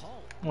missed the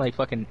hole. Like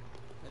fucking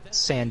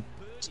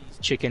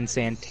chicken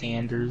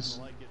Santanders.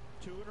 Like it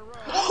 2 in a row.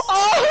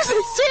 Oh, it's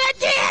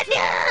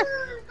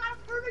Santander!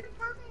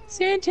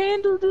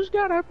 Santander just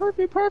got a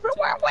perfect. We're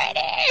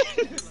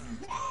winning!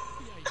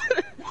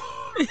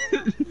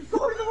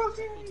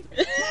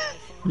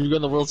 You're going to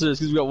the World Series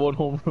because we got 1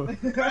 home run.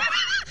 The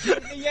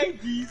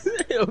Yankees.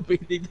 It'll be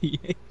the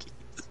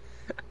Yankees.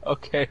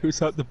 Okay,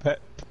 who's out the bat?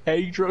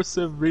 Pedro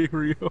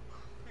Severio.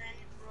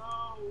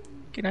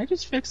 Can I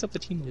just fix up the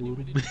team a little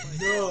bit?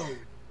 No.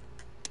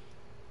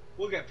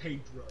 Look at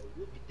Pedro.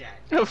 Look at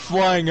that.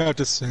 Flying out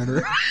to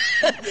center.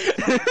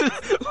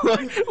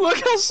 look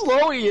how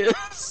slow he is.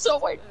 So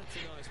like, That's a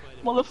nice way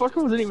to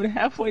motherfucker wasn't even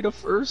halfway to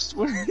first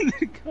when.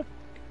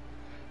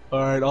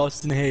 Alright,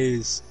 Austin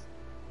Hayes.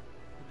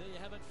 There you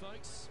have it,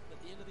 folks. At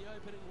the end of the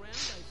opening round,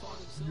 they find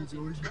themselves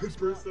in Good top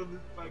person spot. on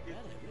this fucking.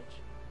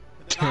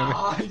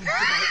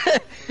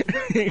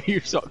 Damn it. You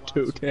suck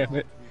too, damn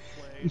it.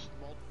 We've played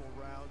multiple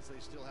rounds they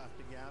still have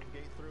to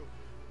navigate through,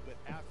 but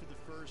after the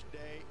first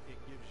day, it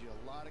gives you a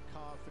lot of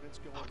confidence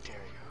going forward.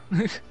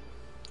 Well,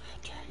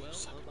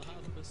 on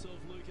behalf of myself,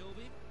 Luke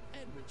Elvey,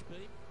 and Rich P,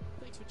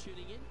 thanks for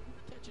tuning in.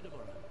 Catch you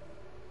tomorrow.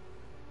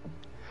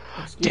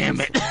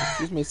 Damn it.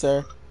 Excuse me,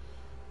 sir.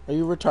 Are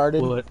you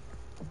retarded? What?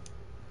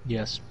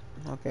 Yes.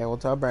 Okay, well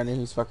tell Brandon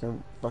he's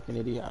fucking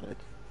idiotic.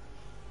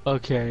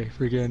 Okay,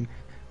 freaking.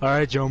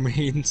 Alright, Joe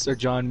Means, or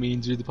John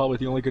Means, you're probably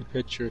the only good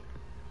pitcher.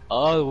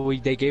 Oh,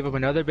 they gave up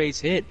another base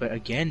hit, but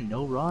again,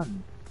 no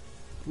run.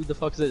 Who the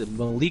fuck is it?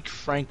 Malik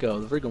Franco,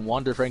 the freaking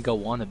Wander Franco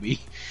wannabe.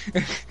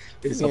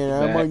 Is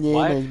Yeah, my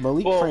name is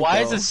Malik Franco. Why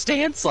is his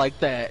stance like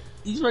that?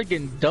 He's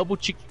freaking double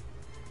cheek.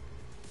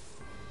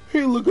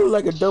 He looking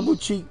like a double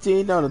cheek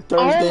teen on a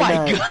Thursday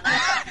night. God!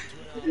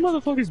 This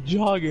motherfucker's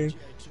jogging.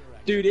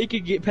 Dude, it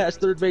could get past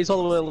third base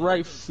all the way to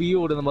right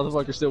field and the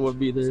motherfucker still wouldn't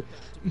be there.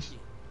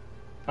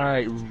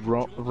 Alright,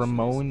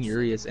 Ramon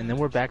Urias, and then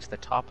we're back to the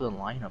top of the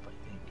lineup, I think.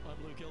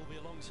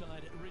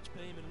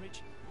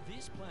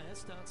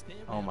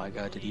 Oh my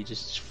god, did he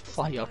just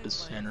fly up to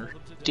center?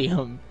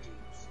 Damn.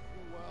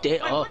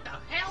 Wait, what the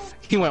hell?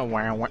 He went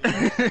wow wow.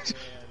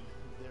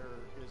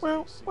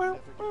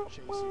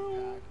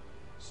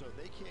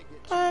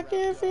 I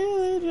can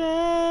feel it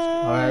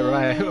now.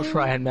 Alright,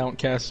 Ryan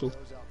Mountcastle.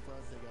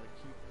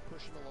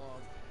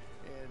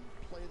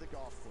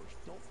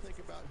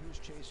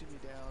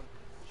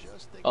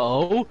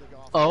 Oh,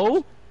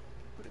 oh,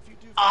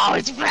 oh,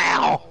 it's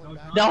foul!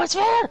 No, it's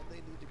fair!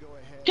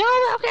 Go,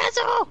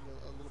 Mountcastle!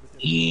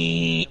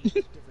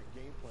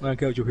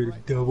 Mountcastle hit a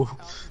double.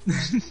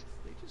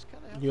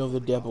 You have the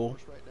devil.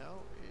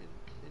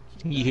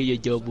 You hit your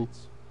double.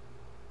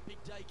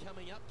 Big day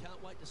coming up.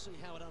 Can't wait to see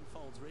how it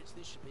unfolds, Rich.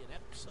 This should be an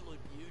absolute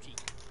beauty.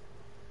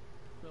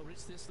 Well,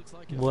 Rich, this looks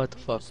like What the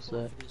fuck is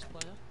that?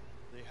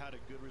 They had a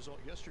good result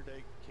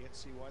yesterday. Can't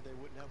see why they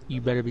wouldn't have. You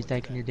better be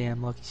thanking your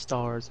damn lucky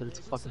stars that it's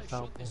a fucking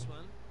foul ball. This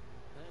one.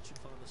 That should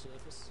find the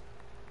surface.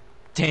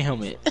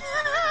 Damn it.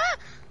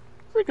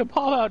 Freaking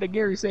pop out to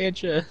Gary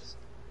Sanchez.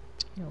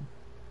 Damn.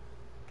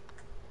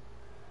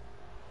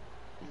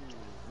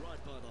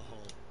 Right by the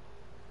hole.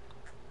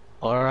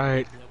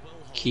 Alright. Yeah, well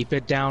hole. Keep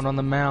it down on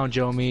the mound,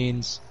 Joe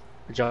Means.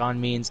 Or John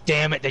Means.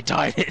 Damn it, they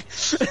tied it.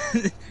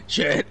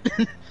 Shit.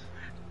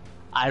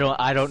 I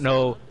don't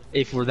know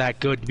if we're that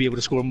good to be able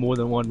to score more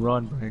than one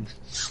run, Brian.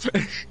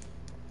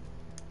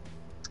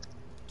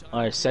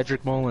 Alright,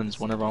 Cedric Mullins,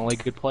 one of our only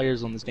good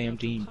players on this damn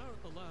team.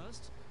 Current the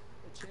last,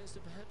 a chance to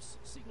perhaps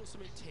signal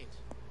some intent.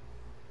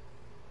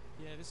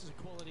 Yeah, this is a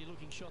quality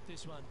looking shot,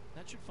 this one.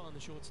 That should find the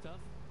short stuff.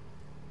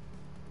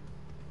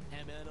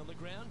 Hamman on the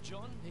ground.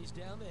 John, he's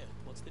down there.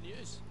 What's the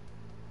news?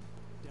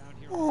 Down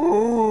here.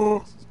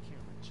 This is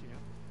Cameron Champ.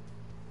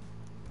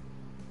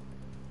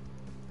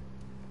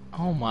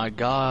 Oh my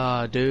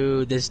god,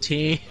 dude, this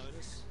team.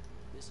 Bonus.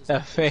 This is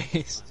That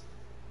face.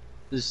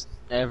 Just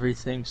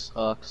everything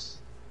sucks.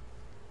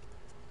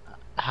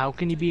 How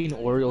can you be an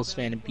Orioles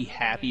fan and be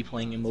happy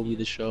playing MLB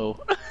The Show?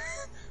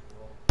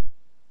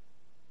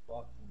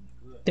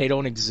 They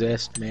don't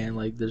exist, man.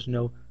 Like, there's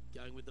no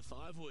going with the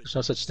 5 wood.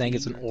 such thing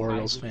as an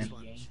Orioles fan.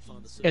 Should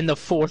find the In the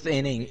surface. 4th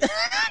inning. That's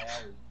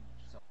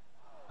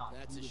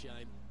a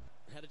shame.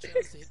 Had a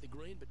chance to hit the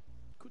green, but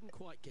couldn't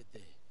quite get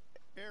there.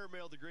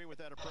 Airmail the green with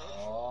that approach.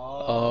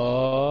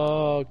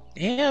 Oh,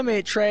 damn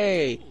it,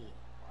 Trey.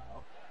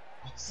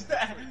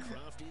 Very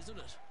crafty, isn't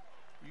it?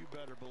 You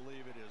better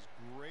believe it is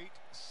great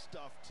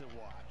stuff to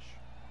watch.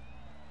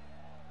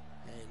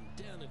 And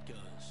down it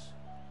goes.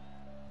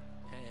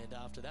 And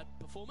after that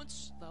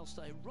performance, they'll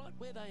stay right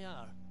where they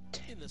are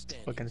in the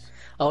standings. Fucking.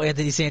 Oh,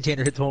 Anthony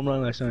Santander hit the home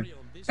run last night. 3 on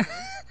this one.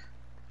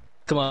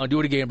 Come on, do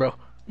it again, bro.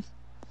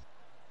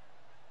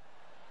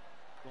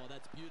 Well,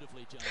 that's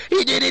beautifully judged.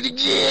 He did it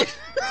again.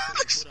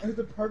 It was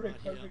a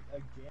perfect again.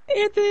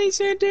 Anthony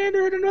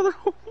Santander hit another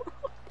home run.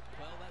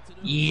 Well, that's an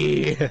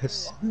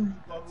Yes.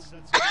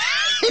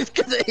 It's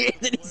because of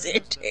Anthony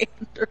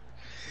Santander.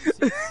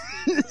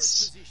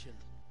 position.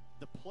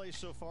 The play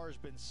so far has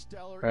been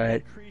stellar.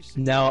 Right.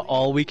 Now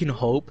all we can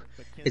hope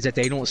is that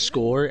they don't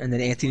score and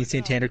then Anthony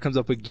Santander comes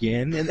up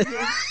again and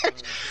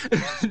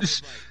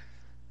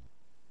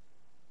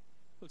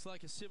Looks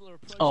like a similar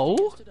approach Oh?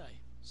 to yesterday.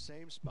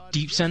 Same spot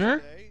Deep as center?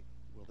 yesterday.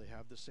 Will they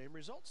have the same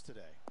results today?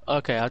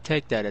 Okay, I'll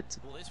take that. It's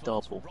Well, this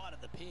one's double. right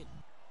at the pin.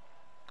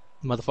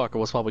 Motherfucker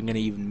was probably gonna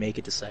even make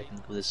it to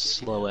second with his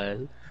slow ass.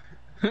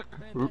 Man,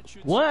 that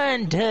should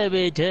One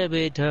tubby. Look at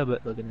this.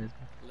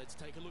 Let's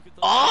take a look at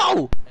the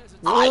Oh! as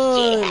it's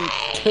One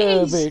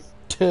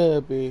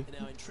tubby. and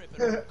our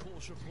intrepid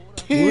on-course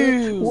reporter.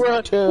 Two We're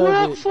up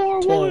tubby.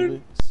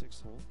 4-1.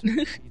 6th hole.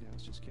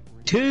 Tito's just getting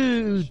ready.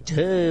 Two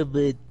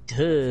tubby.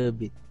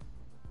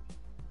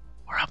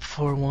 We're up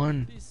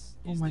 4-1. This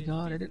Oh is my their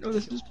god, I fifth didn't know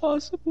this shot. was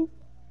possible.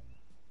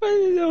 I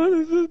didn't know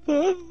this was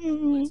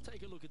possible. Let's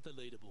take a look at the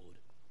leaderboard.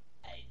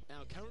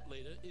 Our current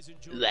leader is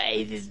enjoying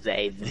Ladies, the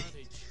ladies.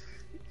 advantage.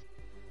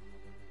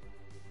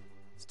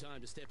 It's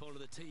time to step onto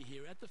the tee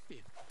here at the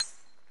 5th.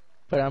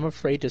 But I'm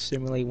afraid to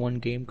simulate one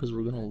game because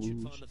we're gonna That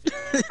should lose. find the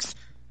fairway.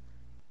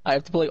 I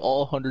have to play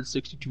all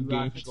 162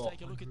 games. Let's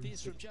take a look at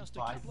this from just a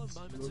couple of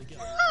moments ago.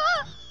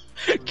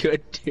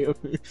 God damn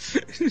it.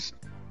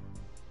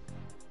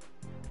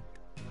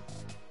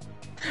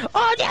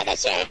 Oh, they're the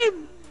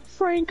same!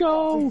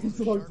 Franco!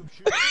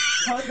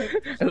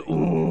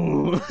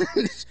 Ooh.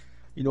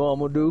 You know what I'm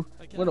gonna do?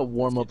 I'm gonna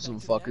warm up some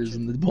fuckers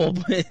in the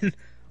bullpen.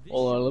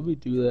 Hold on, let me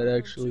do that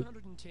actually.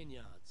 210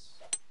 yards.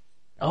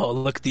 Oh,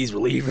 look at these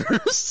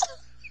relievers.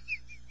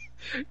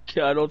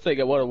 I don't think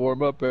I want to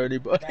warm up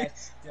anybody.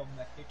 That's still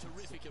nothing.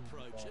 Terrific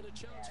approach and a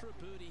chance for a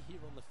birdie here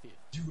on the fifth.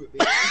 Do it,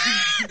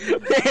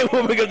 baby. Hey,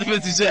 we'll make up to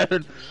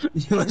 57.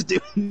 Let's do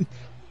it. And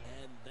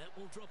that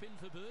will drop in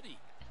for birdie.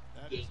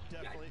 That is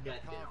definitely a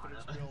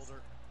confidence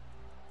builder.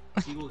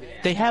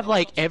 They have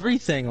like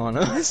everything on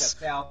us.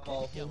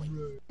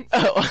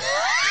 Oh.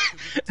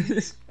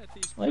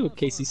 Why would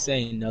Casey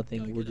saying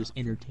nothing? We're just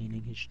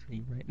entertaining his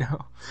stream right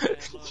now.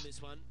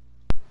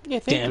 Yeah,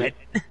 Damn it.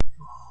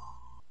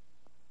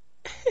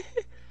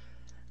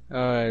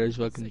 Alright, there's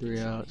fucking 3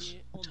 outs.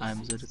 What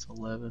time is it? It's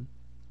 11.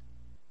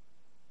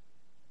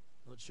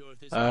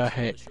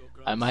 Alright,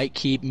 I might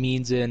keep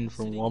Means in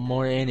for one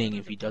more inning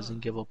if he doesn't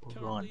give up a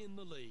run.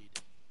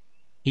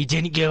 He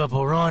didn't give up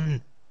a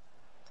run!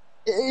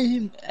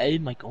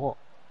 My goal.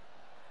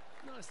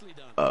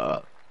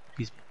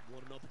 He's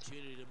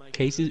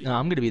Casey. No,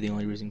 I'm gonna be the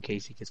only reason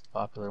Casey gets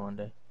popular one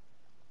day.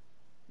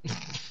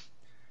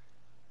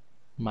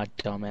 My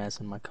dumbass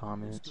in my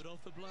comments.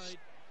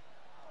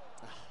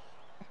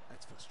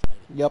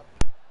 Yep.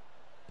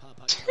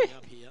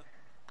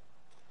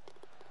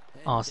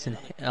 Austin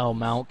L.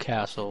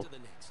 Mountcastle.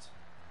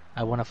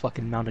 I want to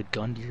fucking mount a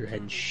gun to your head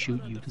and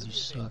shoot you because you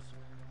suck.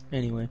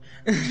 Anyway.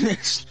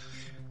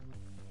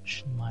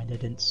 Shouldn't mind I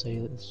didn't say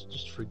this.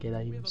 Just forget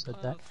I even said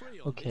that.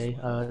 Okay,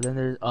 then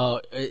there's...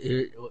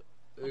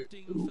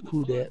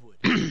 who that?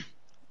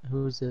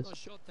 Who is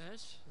this?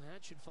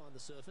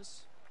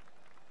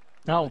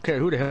 I don't care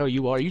who the hell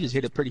you are, you just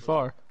hit it pretty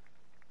far.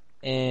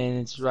 And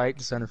it's right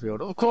to center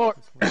field. Of course!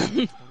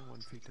 21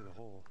 feet to the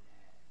hole.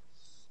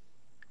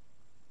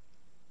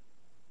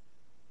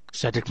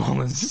 Cedric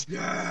Mullins.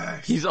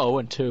 Yes! He's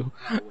 0-2.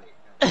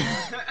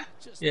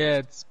 Yeah,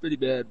 it's pretty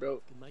bad,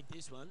 bro. Can make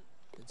this one.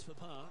 It's for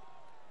par.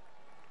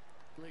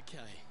 Okay,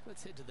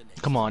 let's head to the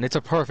next. Come on, it's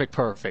a perfect.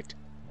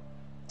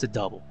 It's a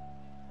double.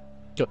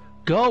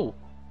 Go!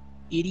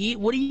 Idiot,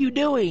 what are you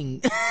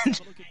doing? Look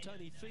at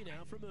Tony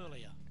Finau from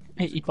earlier.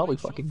 Hey, he probably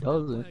fucking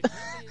doesn't.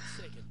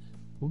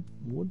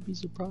 Wouldn't be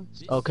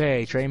surprised.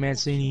 Okay, Trey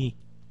Mancini.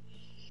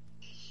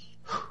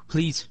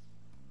 Please.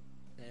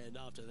 And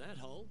after that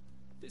hole,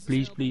 this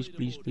Please, is how please, the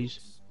please, leaderboard please.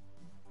 looks.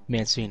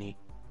 Mancini.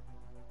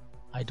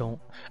 I don't.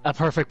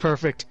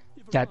 Perfect.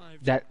 That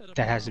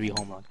has to be a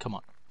home run. Come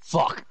on.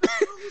 Fuck.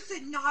 You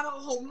said not a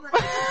home run.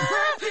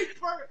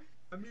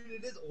 I mean,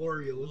 it is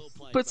Orioles. Well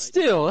played, But mate.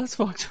 still, that's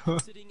fucked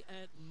up. Sitting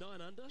at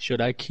 9 under.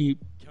 Should I keep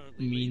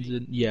Currently Means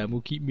leading. in? Yeah,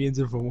 we'll keep Means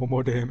in for one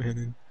more damn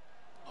inning.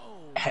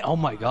 Hey, oh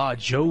my god,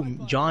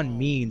 John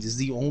Means is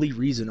the only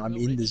reason I'm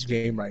in this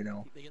game right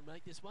now. Think they can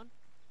make this one?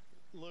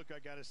 Look, I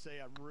gotta say,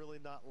 I'm really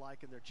not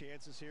liking their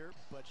chances here,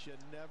 but you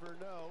never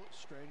know.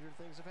 Stranger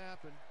things have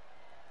happened.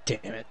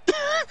 Damn it.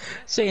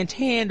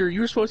 Santander,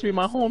 you were supposed to be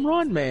my home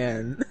run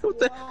man. What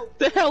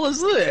the hell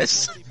is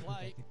this? Quality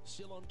play,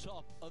 still on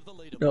top of the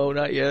leaderboard. No,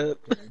 not yet.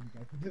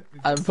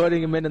 I'm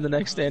putting him in the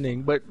next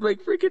inning, but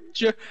like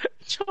freaking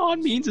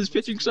John Means is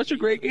pitching such a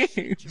great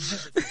game.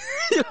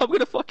 I'm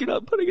gonna fuck it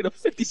up, putting it a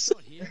 50.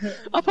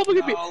 I'm probably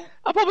gonna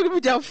be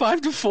down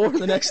 5-4 in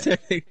the next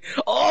inning.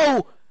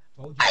 Oh,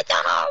 I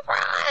got a home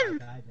run.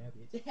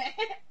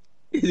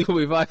 He's gonna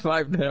be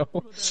 5-5 now.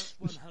 From about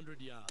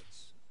 100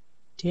 yards.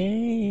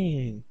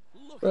 Dang,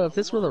 bro, if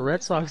this were the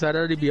Red Sox, I'd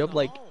already be up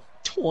like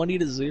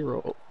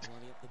 20-0.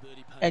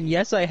 And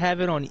yes, I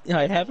have it on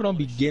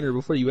beginner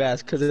before you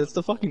ask, because it's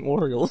the fucking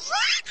Orioles.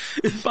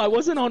 If I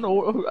wasn't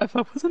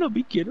a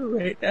beginner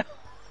right now,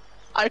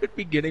 I would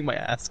be getting my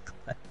ass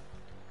clapped.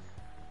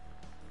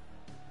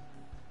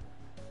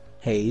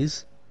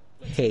 Hayes.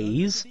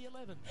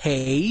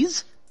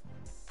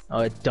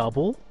 A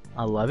double.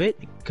 I love it.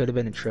 It could have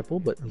been a triple,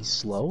 but he's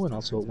slow, and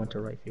also it went to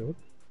right field.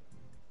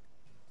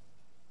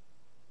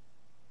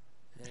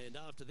 And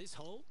after this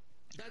hole,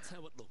 that's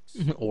how it looks.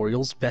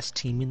 Orioles, best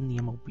team in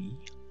the MLB.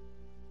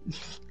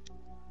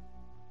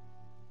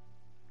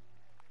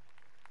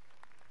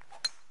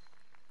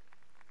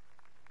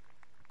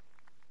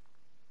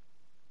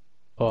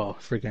 Oh,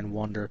 freaking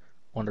Wander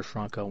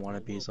Franco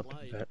wannabes up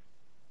in bet.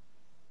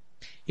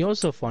 You know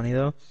what's so funny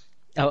though?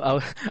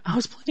 I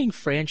was playing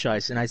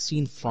franchise and I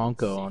seen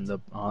Franco on the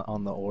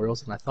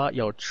Orioles and I thought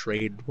y'all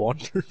trade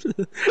Wander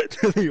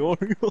to the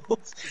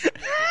Orioles.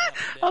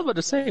 I was about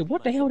to say,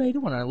 what the hell are they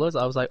doing? And I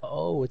was like,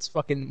 oh, it's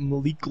fucking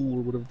Malik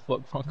or whatever the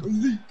fuck Franco.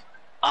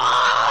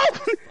 Oh!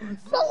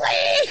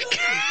 Malik!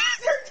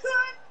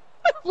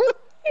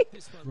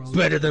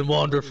 Better than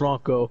Wander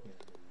Franco.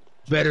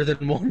 Better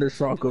than Wander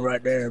Franco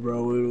right there,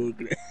 bro.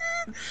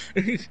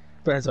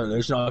 Depends on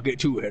let's not get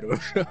too ahead of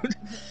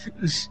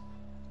ourselves.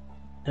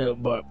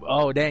 But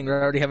oh dang, I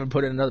already haven't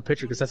put in another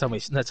picture because that's how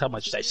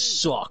much I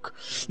suck.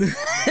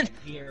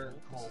 Here,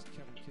 Cole.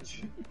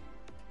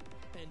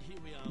 And here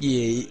we are.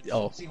 Yeah.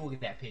 Oh. See, look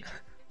at that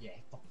picture. Yeah,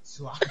 fucking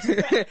sucks.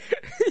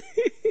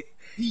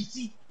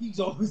 He's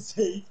always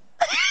safe.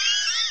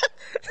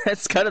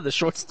 That's kind of the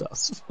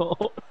shortstop's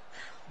fault.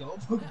 No.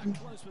 How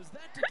close was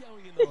that to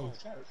going in the hole?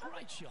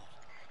 Great shot.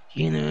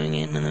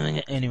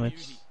 Anyway,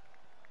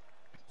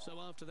 So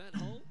after that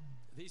hole,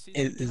 this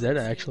is that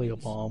actually a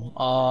bomb?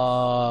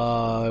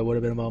 It would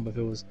have been a bomb if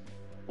it was.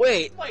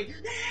 Wait, Wait.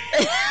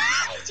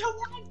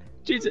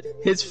 Jesus,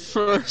 his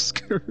first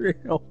career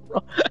home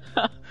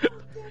run.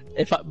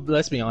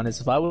 Let's be honest,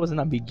 if I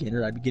wasn't a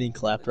beginner, I'd be getting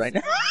clapped right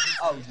now.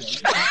 Oh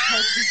yeah.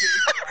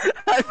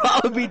 I'd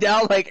probably be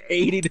down like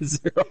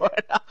 80-0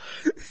 right now.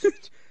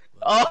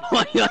 Oh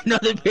my god,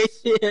 another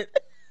base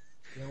hit.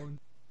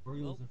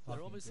 Well,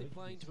 they're obviously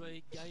playing to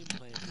a game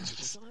plan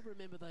because I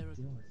remember they were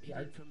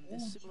hitting from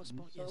this similar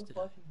spot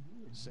yesterday.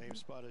 Same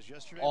spot as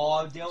yesterday.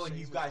 Oh, same Dylan,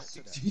 you as got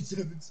today.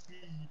 67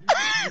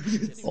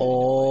 speed.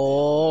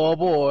 Oh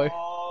boy.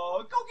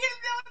 Oh, go get him,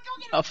 Dylan, go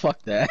get him. Oh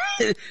fuck that.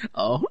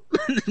 Oh,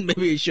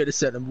 maybe he should have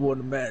said it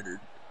wouldn't have mattered.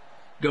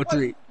 Go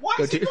three. Why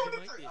Go is he two. going to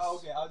 3? Oh,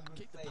 okay, I was going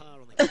Keep to the say. par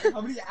on the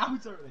How many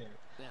outs are there?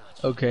 Now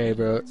it's Okay,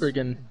 bro.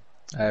 Freaking.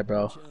 Alright,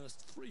 bro.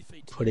 just 3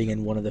 feet to Putting go.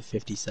 in one of the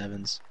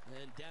 57s.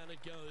 And down it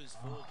goes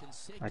for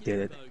consecutive I did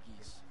it.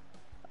 bogeys.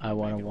 I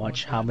want to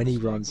watch how many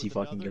runs he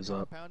fucking gives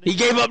up. He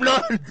gave up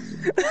none! Now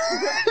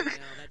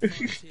that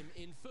finds him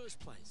in first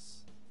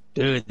place.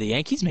 Dude, the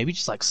Yankees maybe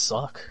just like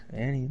suck.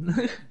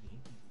 Man.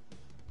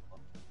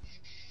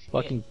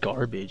 Fucking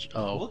garbage.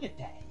 Oh. Look at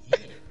that.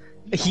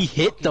 He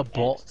hit the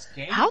ball.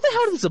 How the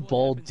hell does the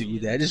ball do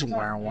that? Just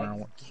wow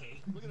wow.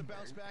 Looking to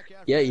bounce back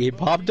after Yeah, he that.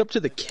 popped up to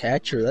the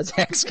catcher. That's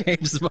X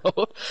Games mode.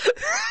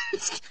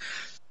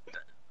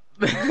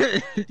 To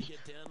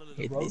get down to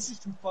the Bro's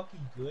just too fucking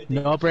good.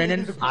 No,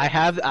 Brandon, I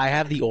have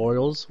the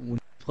Orioles. When you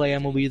play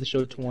MLB The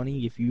Show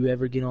 20, if you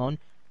ever get on,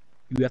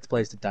 you have to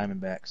play as the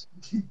Diamondbacks.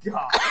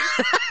 God.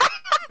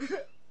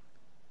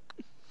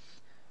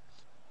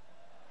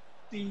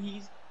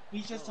 See,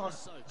 he's just on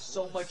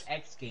so much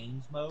X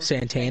Games mode.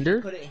 Santander?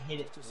 He couldn't hit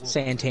it.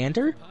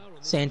 Santander?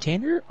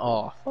 Santander?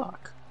 Oh,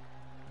 fuck.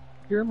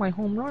 You're my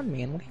home run,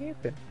 man. What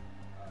happened?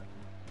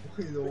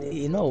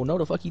 No,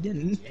 the fuck he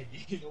didn't.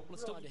 Well,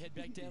 it's time to head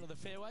back down to the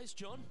fairways.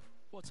 John,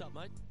 what's up,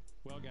 mate?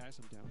 Well, guys,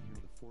 I'm down here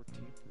on the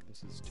 14th, and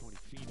this is 20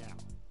 feet out.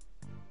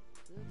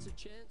 That's a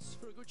chance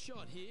for a good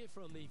shot here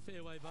from the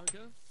fairway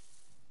bunker.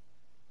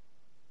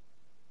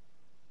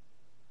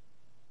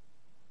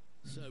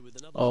 So with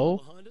another Oh. hole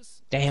behind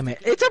us. Damn it.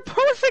 It's a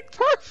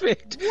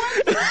perfect!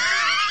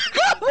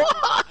 Come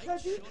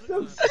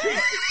on!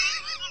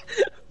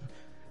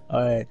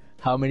 Alright,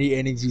 how many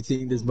innings do you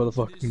think this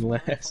motherfucker can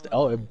last?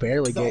 Oh, it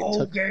barely The whole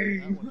took. game.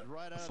 That one's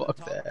right out of Fuck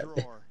the top that.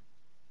 drawer.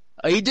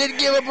 Oh, he did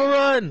give up a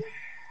run!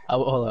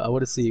 Hold on, I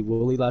want to see.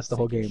 Will he last the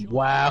whole game?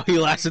 Wow, he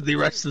lasted the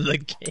rest of the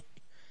game.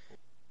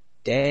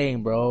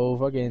 Dang, bro.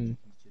 Fucking.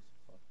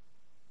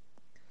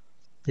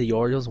 The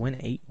Orioles win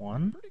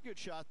 8-1? Pretty good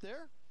shot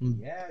there.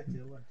 Yeah,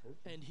 Dylan.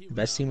 And here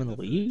Best we team are in the with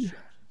league?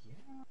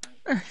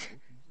 third shot.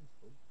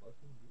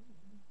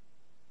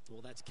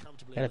 Well, that's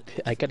comfortably on the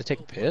deck I for gotta the take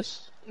a ball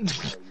piss? players.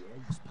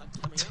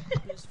 Putt coming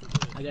up, best for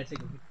birdie. gotta take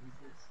a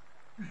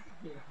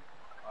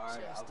Alright,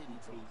 Just I'll didn't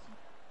keep drop.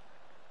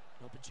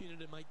 it.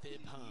 Opportunity to make their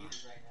par.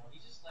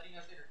 He's just letting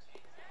us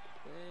entertain.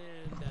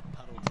 And that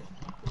putt will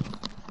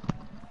drop.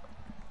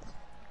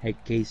 Hey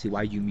Casey,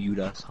 why you mute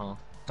us, huh?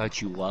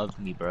 Thought you loved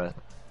me, bruh.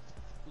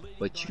 Leading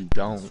But by you 8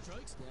 don't.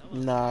 strokes now.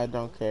 Nah, I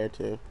don't care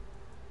to.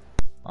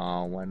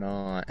 Oh, why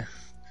not?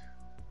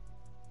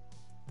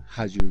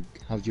 How's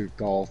your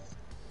golf?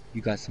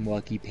 You got some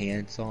lucky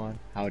pants on?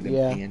 How are them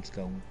Yeah. pants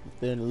going?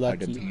 They're How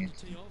lucky. them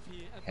pants? Tee off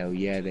here at Hell the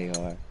yeah, front. they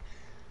are.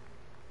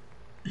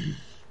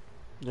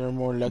 They're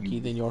more lucky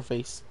than your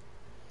face.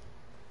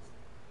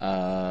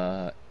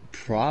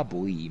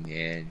 Probably,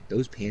 man.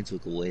 Those pants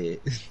look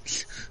lit.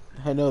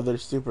 I know they're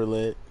super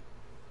lit.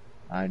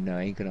 I know,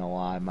 ain't gonna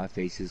lie, my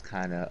face is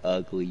kinda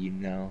ugly, you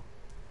know?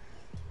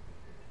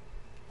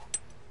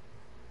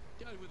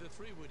 Go with a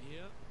 3-wood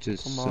here.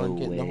 Just Come so on,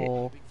 get in the lit.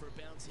 hole. Hoping for a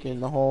bounce Get here. in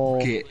the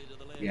hole. Get- To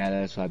the left. Yeah,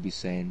 that's what I'd be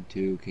saying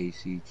too,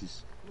 Casey.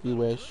 Just You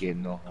wish. get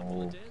in the Up on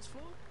hole. the dance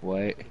floor.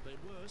 What? Could have been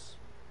worse.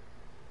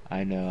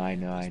 I know,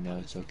 This putt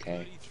it's is for okay.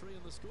 33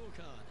 on the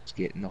scorecard. Just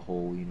get in the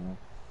hole, you know?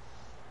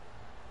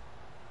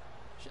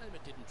 Shame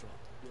it didn't drop.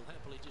 You'll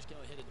happily just go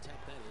ahead and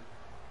tap that in.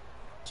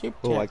 Tip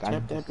Well, tap like, tap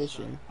I'm that bitch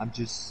in.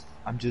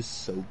 I'm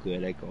just so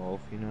good at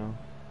golf, you know?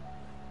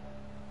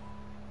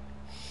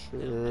 Now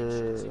big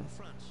shots Sure. in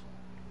front.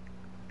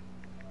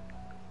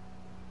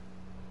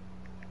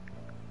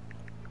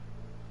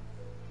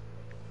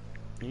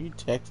 Are you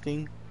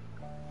texting?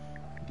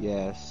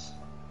 Yes.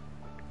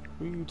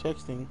 Who are you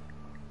texting?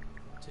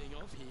 Teeing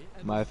off here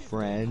at My the 15th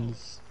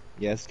friends.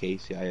 Yes,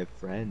 Casey, I have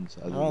friends.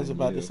 I Other was than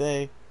about you. to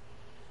say.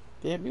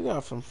 Damn, you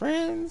got some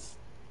friends.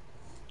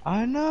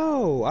 I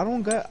know. I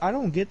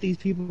don't get these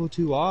people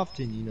too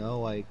often, you know,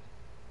 like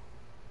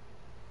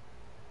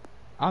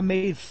I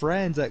made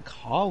friends at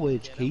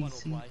college, hole. Yeah, that one will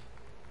Casey. play.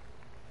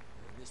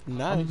 And this putt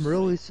Nice. I'm is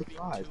really a bit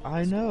surprised. too on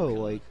I the know,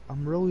 scorecard. like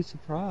I'm really Oh,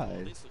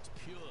 surprised. this looks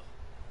pure.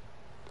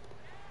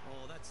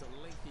 Oh, that's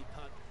a lengthy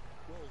putt.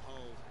 Well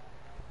hold.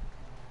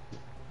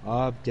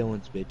 Oh,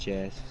 Dylan's bitch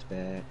ass is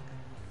back.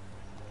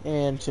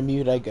 And to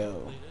mute I go.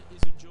 Leader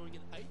is enjoying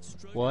an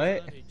 8-stroke What?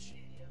 advantage.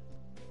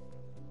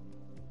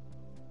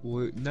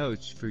 Well, no,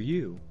 it's for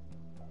you.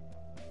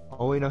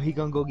 Oh wait, no, he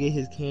gonna go get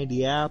his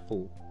candy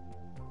apple.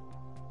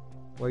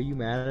 Why are you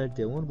mad at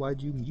Dylan?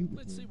 Why'd you mute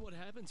Let's see him? what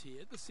happens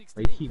here. The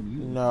Why you 16th. keep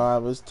muting? No, I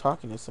was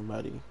talking to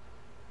somebody.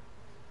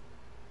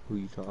 Who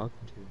you talking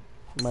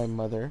to? My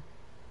mother.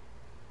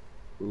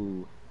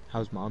 Ooh,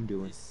 how's mom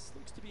doing? This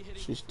looks to be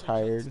heading She's for cut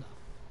tired. stuff.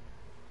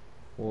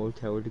 Well,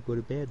 tell her to go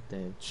to bed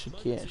then. She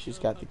Moments can't. She's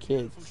ago, got the a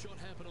beautiful kids. shot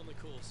happened on the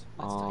course.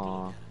 Let's take a look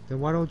Aw, at it. then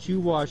why don't you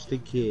watch the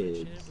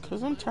kids?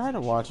 Cause I'm tired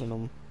of watching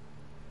them.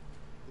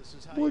 This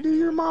is how Well, you do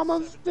your it. mama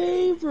a 7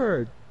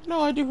 favor.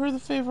 No, I do her the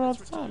favor all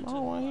the time. I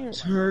don't want to hear it.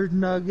 Turd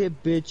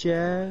nugget, bitch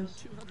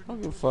ass. I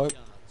don't give a fuck.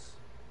 Yards.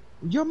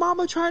 Your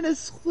mama trying to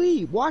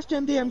sleep. Watch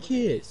them damn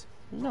kids.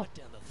 No, Right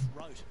down the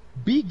throat.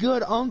 Be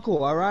good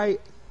uncle, alright?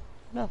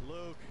 no.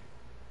 Luke,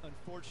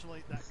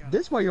 unfortunately, that got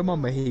This why your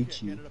mama a hates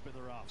kick, you. ended up in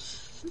the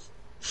rough.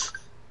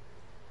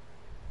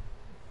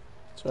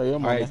 So your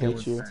mama Alright,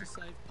 hates Dylan. you. It's a safe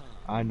par.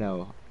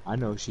 I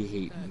know she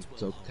hate me.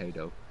 It's okay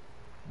though.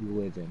 You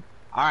live in.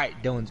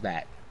 Alright, Dylan's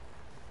back.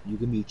 You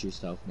can mute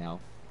yourself now.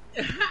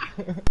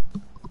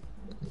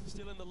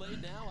 Still in the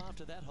lead now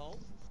after that hole.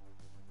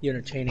 The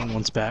entertaining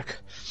one's back.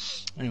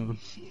 Anyway,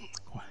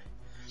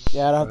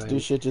 Yeah, I don't have to do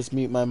Right. shit. Just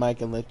mute my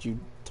mic and let you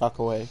talk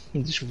away.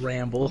 just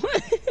ramble.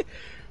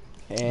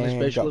 And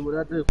Especially go. what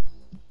I do.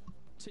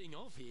 Teeing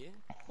off here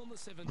on the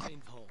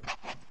 17th hole.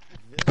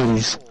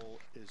 This hole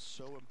is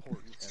so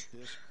important at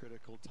this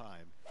critical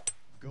time.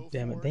 Go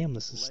Damn it, for damn,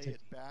 this is lay sticky.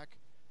 it back.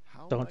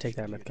 How Don't much take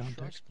that do out of you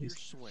context,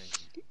 trust your please.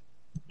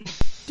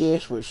 swing?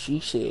 That's what she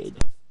said.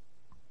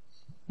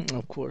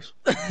 Of course.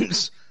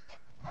 Just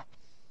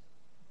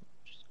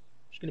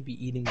gonna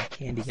be eating a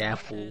candy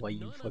apple while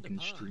you fucking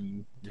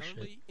stream this shit.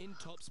 Currently in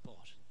top spot.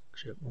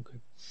 Shit, okay.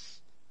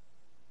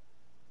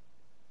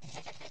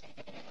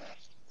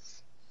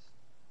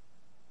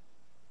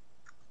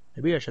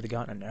 Maybe I should have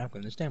gotten a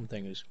napkin. This damn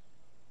thing is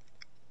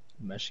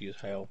messy as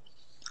hell.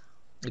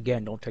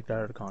 Again, don't take that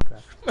out of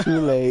context. Too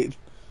late.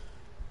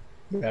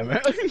 Damn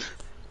it. Not bad.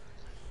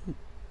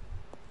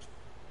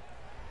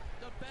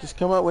 Just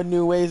come up with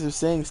new ways of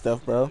saying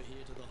stuff, bro. Here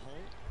to the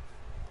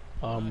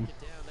hole. Mark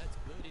it down. That's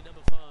birdie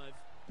number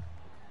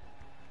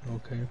 5.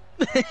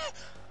 Okay.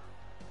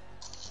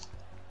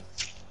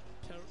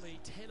 Currently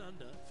 10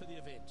 under for the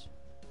event.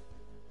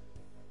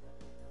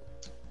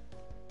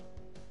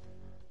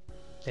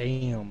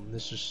 Damn,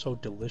 this is so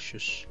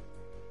delicious.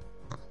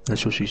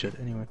 That's what she said.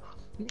 Anyway,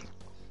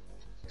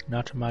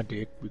 not to my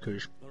dick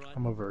because All right.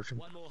 I'm a virgin.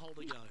 One more hole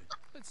to go.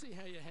 Let's see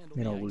how you handle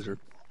You know, the eight. loser.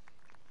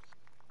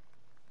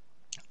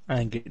 I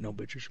ain't getting no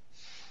bitches.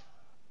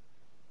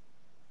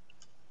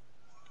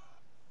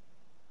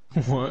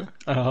 What?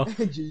 Oh,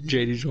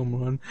 JD's home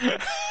run.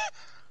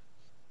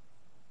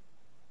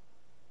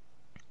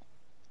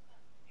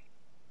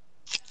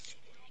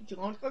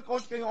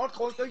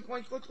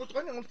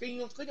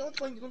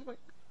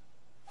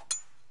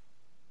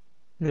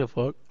 The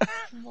fuck?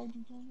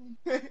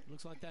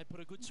 Looks like they put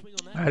a good swing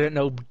on that. I didn't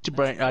know,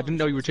 Brian. I didn't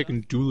know you were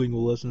taking Duolingo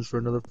lessons for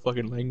another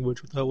fucking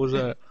language. What the hell was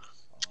that?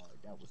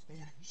 That was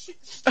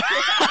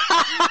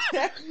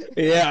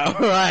Yeah,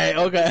 right.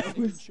 Okay.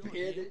 Second shot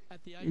here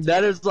at the 18th.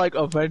 That is like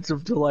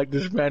offensive to like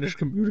the Spanish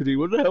community.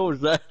 What the hell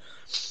was that?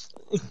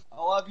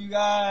 I love you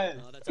guys.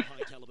 Oh, that's a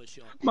high caliber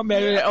shot. My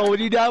man, oh,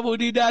 did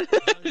that?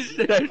 That's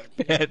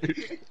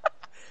Spanish.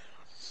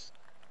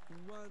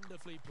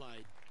 Wonderfully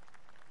played.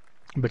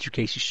 I bet you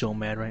Casey's so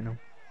mad right now.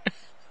 And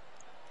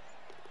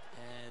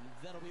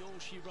that'll be all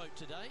she wrote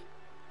today.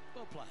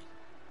 Well played.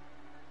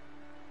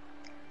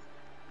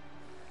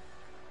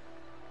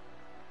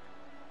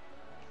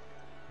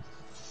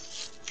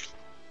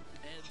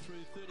 And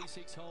through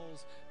 36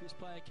 holes, this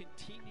player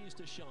continues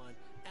to shine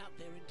out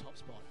there in top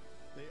spot.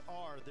 They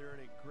are. They're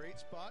in a great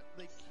spot.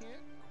 They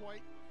can't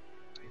quite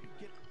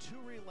get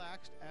too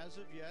relaxed as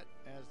of yet,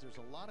 as there's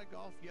a lot of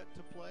golf yet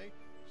to play.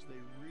 So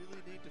they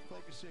really need to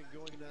focus in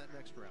going into that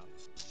next round.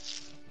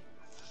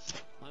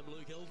 I'm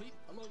Luke Elvey,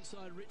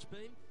 alongside Rich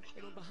Beam,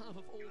 and on behalf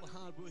of all the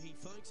hard-working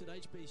folks at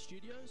HB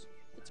Studios,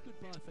 it's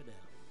goodbye for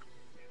now.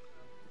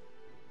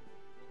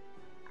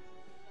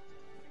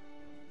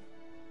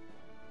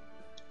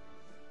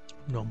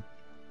 No.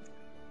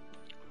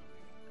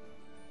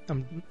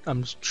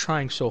 I'm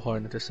trying so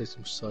hard not to say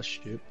some sus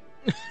shit.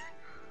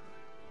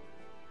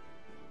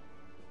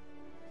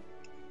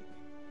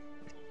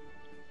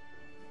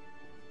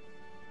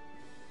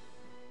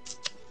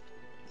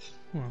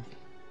 Well.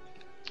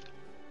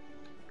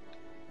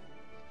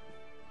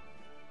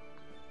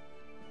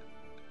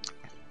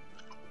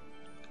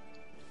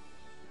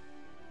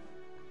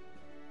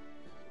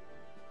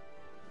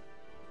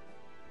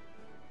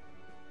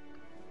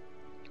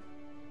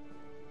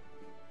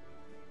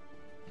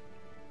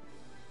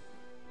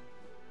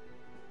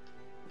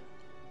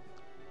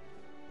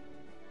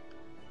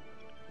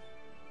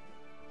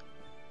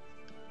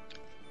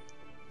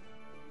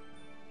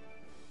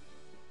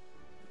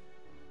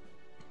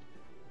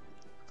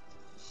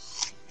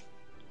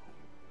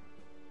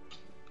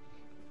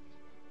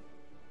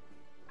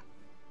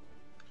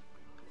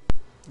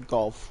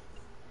 Golf.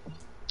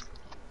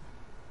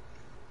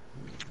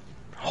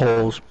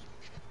 Holes.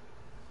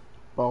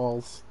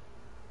 Balls.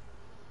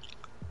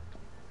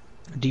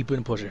 Deep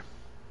in pussy.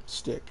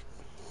 Stick.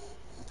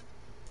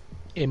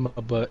 In my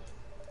butt.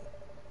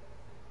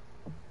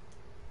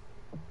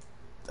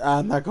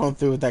 I'm not going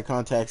through with that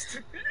context.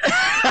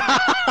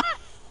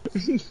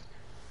 Is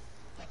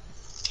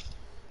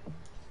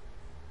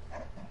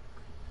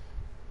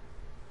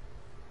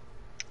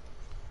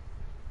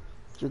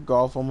your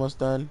golf almost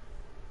done?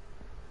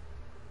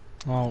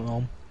 I don't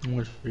know. I'm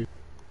gonna see.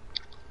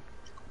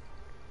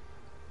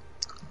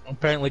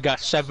 Apparently got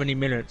 70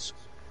 minutes.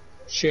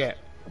 Shit.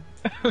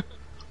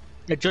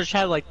 It just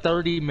had like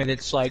 30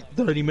 minutes, like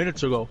 30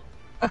 minutes ago.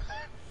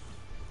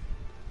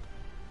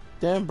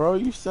 Damn, bro,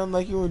 you sound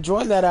like you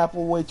enjoy that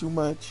apple way too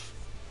much.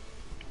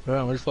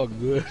 Damn, it's fucking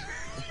good.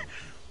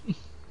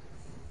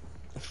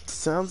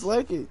 Sounds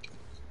like it.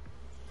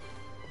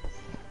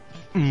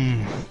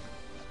 Mm.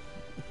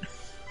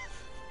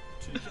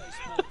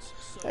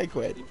 I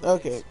quit.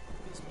 Okay.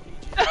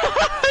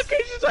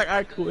 She's like,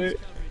 I quit.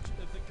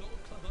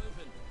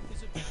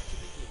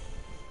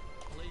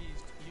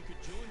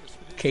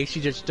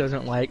 Casey just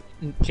doesn't like.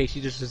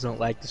 Casey just doesn't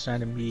like the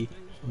sound of me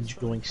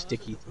enjoying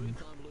sticky things.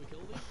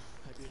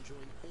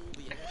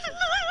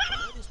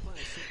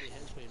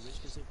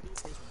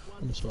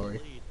 I'm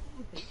sorry.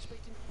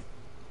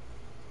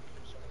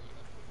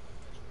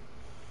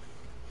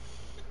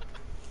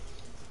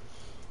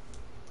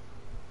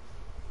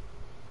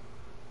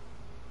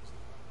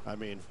 I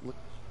mean, look,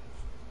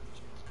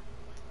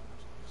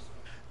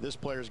 this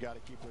player's got to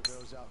keep their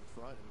nose out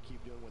in front and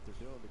keep doing what they're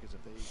doing, because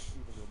if they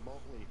even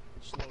remotely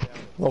slow down,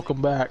 and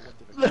Welcome back.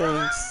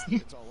 Thanks.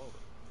 it's all over.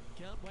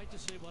 Can't wait to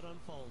see what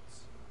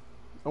unfolds.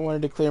 I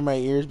wanted to clear my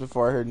ears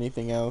before I heard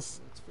anything else.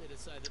 It's fair to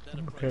say that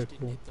approach Okay, didn't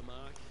cool. hit the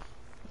mark.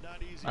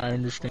 Not easy. I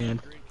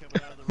understand. Green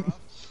coming out of the rough.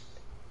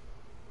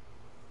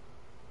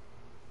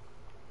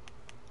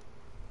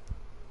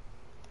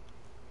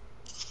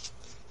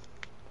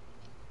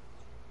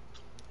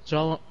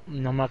 So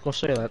I'm not gonna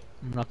say that.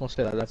 I'm not gonna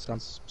say that. That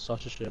sounds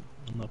such a shit.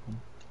 I'm not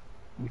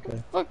gonna.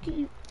 Okay. Fuck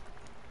you.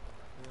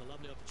 A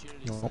lovely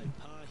opportunity No. to save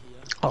par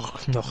here. Oh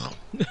no.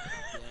 Yeah.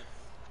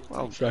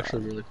 Oh, It's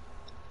actually really.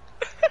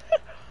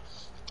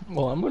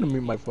 Well, I'm gonna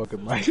mute my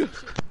fucking mic.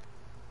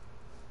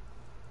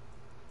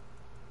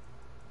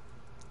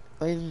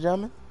 Ladies and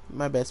gentlemen,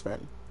 my best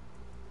friend.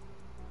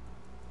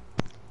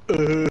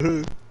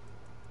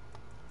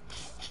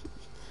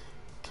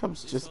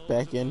 Comes just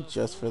back in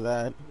just for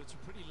that. It's a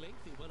pretty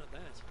lengthy one at that.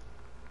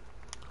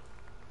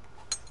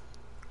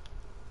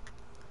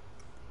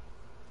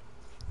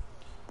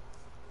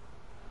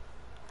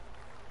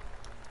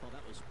 Oh,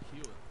 that was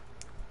pure.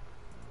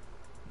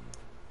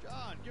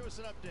 John, give us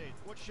an update.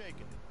 What's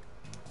shaking?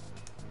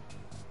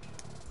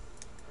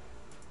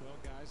 Well,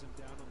 guys, I'm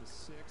down on the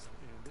 6th,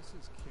 and this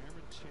is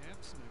Cameron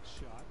Champ's next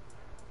shot.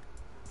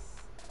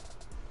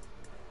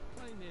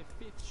 Playing their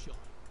fifth shot.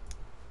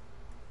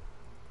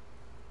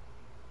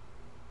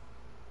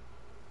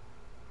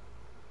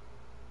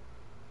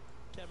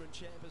 Cameron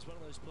Champ is one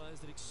of those players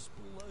that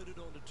exploded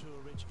onto tour,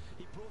 Rich.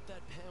 He brought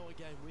that power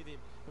game with him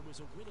and was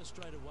a winner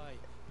straight away.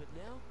 But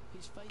now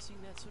he's facing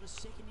that sort of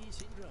second-year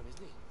syndrome,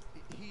 isn't he?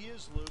 He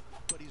is, Luke,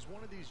 but he's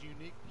one of these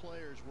unique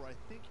players where I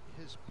think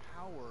his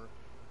power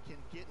can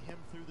get him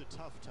through the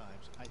tough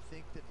times. I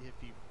think that if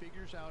he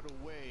figures out a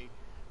way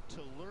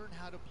to learn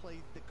how to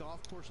play the golf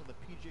course on the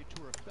PGA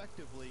Tour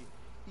effectively,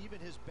 even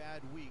his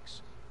bad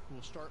weeks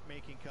will start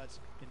making cuts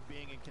and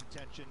being in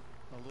contention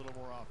a little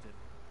more often.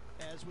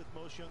 As with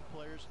most young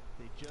players,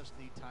 they just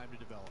need time to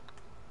develop.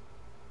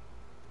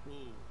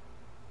 Ooh.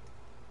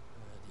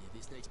 Oh dear,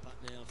 this next putt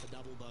now for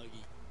double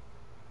bogey.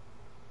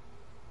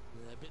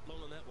 A bit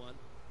long on that one.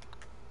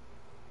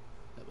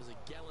 That was a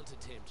gallant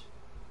attempt.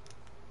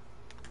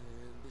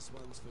 And this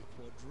one's for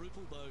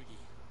quadruple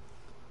bogey.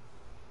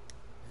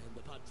 And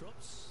the putt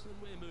drops, and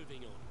we're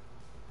moving on.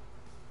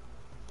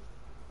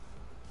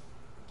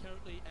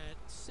 Currently at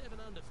 7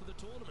 under for the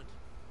tournament.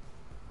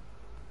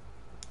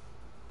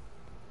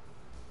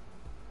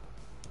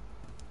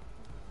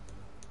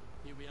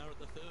 Here we are at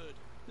the third.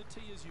 The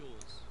tee is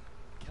yours.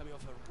 Coming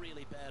off a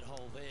really bad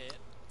hole there.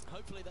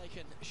 Hopefully they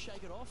can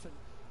shake it off and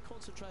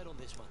concentrate on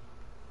this one.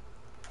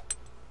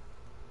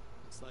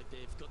 Looks like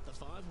they've got the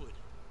 5-wood.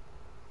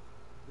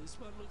 This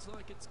one looks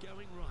like it's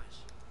going right.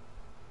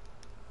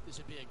 This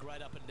would be a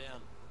great up and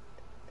down.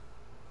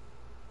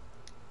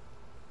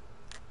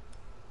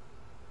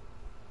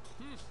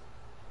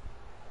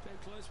 Came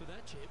close with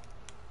that chip.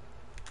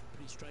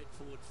 Pretty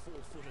straightforward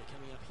 4-footer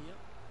coming up here.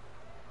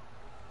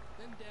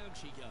 Then down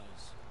she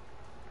goes.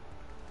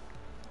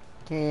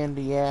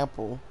 Candy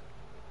apple.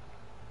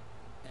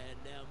 And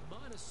now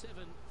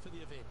 -7 for the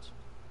event.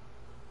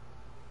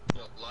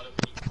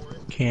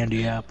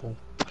 Candy apple.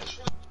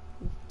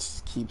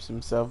 Just keeps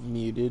himself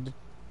muted.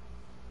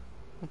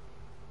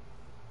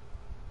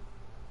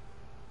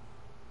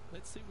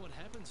 Let's see what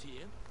happens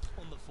here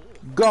on the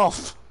 4th.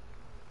 Golf.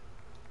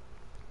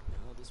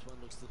 Now this one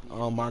looks to be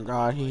Oh my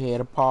god, he hit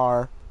a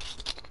par.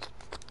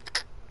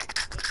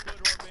 Let's go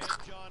to our man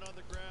John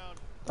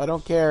I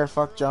don't care.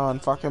 Fuck John.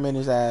 Fuck him in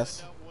his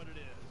ass. Find out what it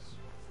is.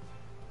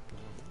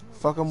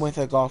 Fuck him with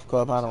a golf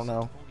club. I don't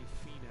know. Pony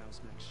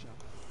Finau's next shot.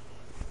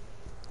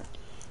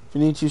 If you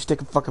need to,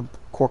 stick a fucking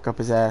cork up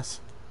his ass.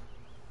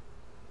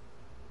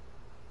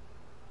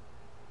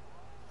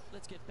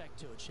 Let's get back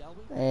to it, shall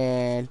we?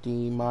 And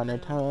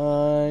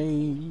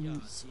demonetize.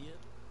 Yes, here.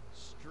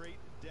 Straight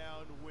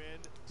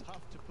downwind.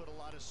 Tough to put a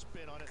lot of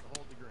spin on it and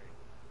hold the green.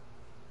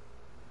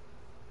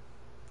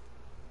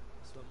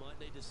 This one might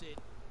need to set.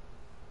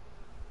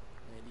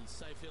 And he's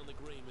safely on the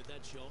green with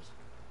that shot.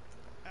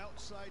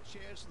 Outside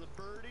chance of the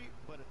birdie,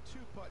 but a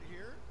two-putt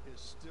here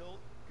is still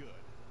good.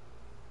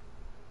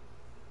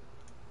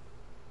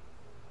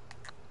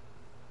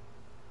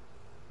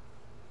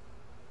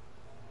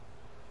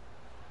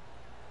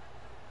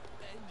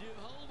 And you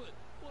hold it.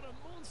 What a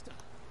monster.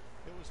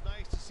 It was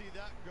nice to see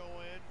that go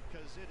in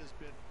because it has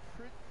been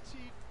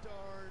pretty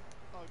darn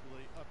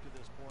ugly up to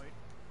this point.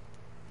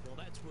 Well,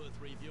 that's worth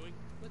reviewing.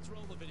 Let's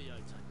roll the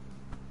videotape.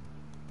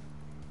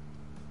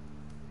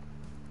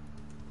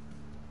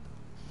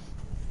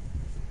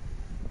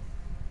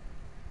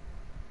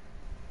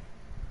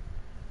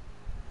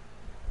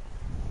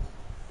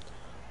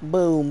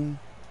 Boom.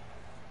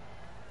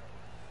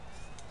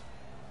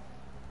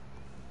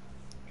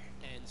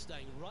 And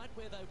staying right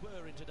where they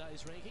were in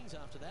today's rankings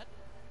after that.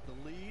 The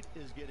lead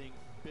is getting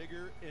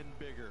bigger and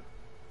bigger.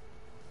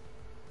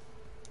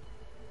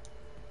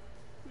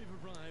 We've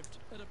arrived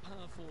at a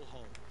par 4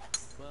 hole.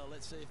 Well,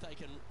 let's see if they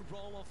can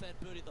roll off that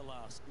birdie at the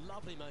last.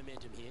 Lovely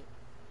momentum here.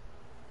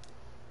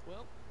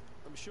 Well,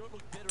 I'm sure it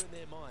looked better in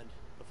their mind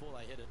before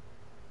they hit it.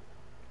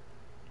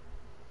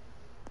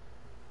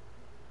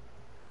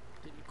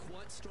 Didn't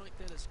quite strike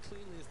that as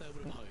cleanly as they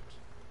would have hoped.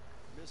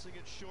 Missing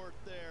it short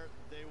there,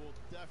 they will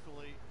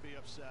definitely be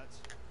upset.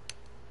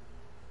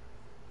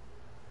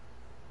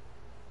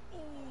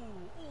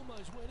 Ooh,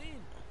 almost went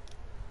in.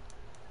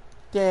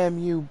 Damn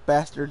you,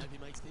 bastard. Hope he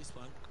makes this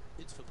one.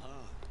 It's for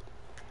par.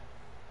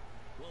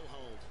 Well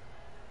hold.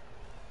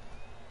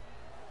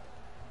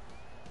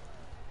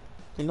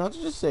 Can not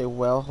just say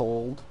well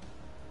hold?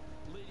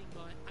 Leading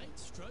by 8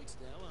 strokes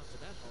now after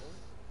that hole.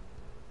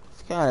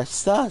 It's kinda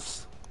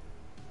sus.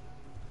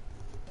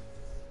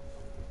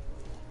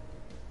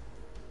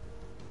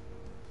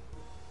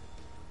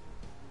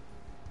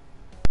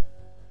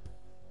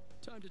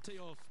 Time to tee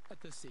off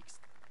at the 6th.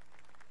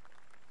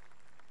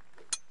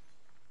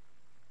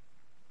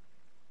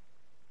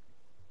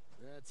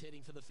 That's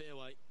heading for the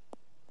fairway.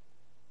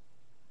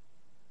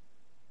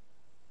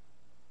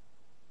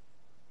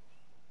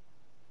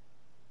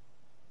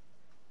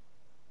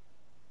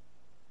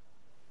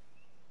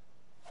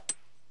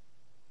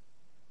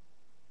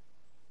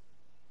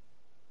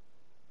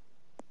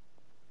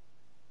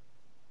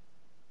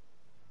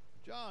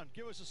 John,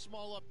 give us a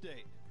small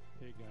update.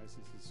 Hey guys,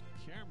 this is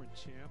Cameron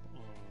Champ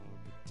on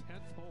the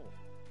 10th hole.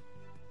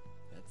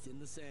 That's in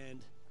the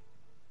sand.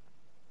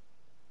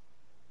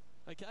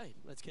 Okay,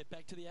 let's get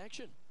back to the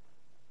action.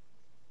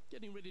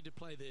 Getting ready to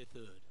play their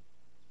third.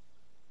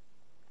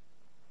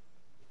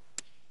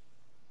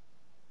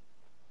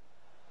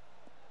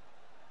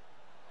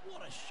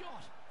 What a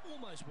shot!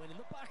 Almost went in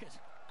the bucket.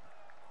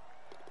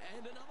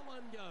 And another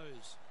one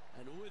goes.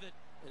 And with it,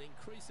 an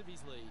increase of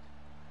his lead.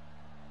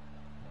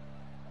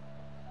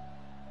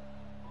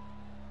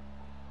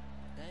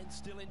 And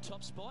still in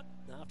top spot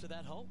after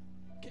that hole.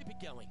 Keep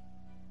it going.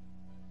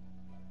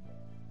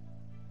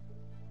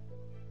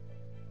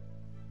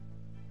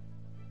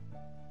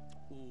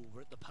 Ooh,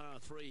 we're at the par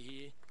 3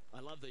 here.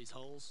 I love these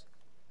holes.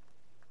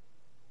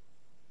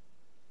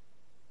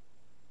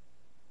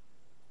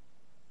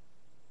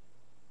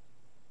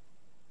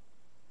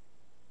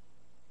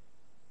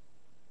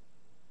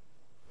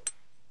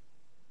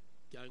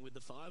 Going with the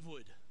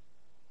 5-wood.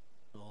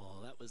 Oh,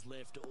 that was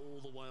left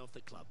all the way off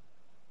the club.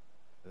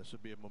 This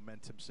would be a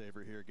momentum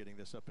saver here, getting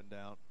this up and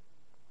down.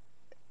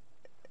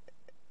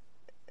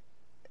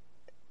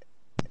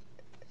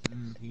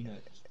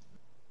 Peanuts.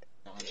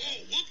 Oh,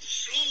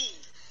 whoops! Oh,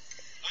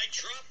 I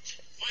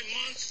dropped my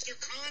monster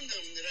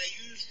condom that I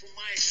used for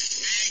my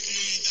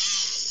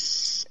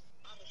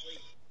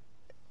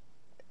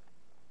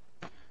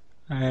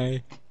Magnum dong.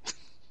 Hey.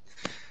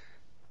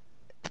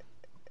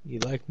 You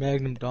like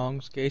Magnum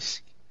dongs,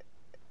 Casey?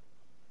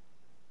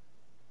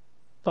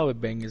 Probably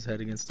bang his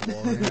head against the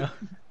wall right now.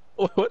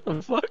 What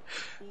the fuck?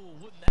 Ooh,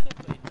 wouldn't that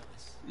have been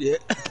nice? Yeah.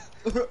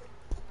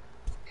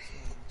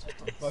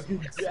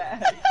 Fucking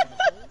dad.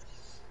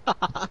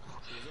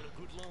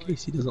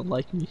 Casey doesn't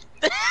like me.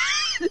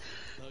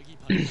 Bogey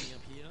punching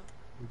up here.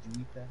 Would you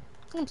eat that?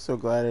 I'm so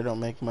glad I don't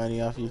make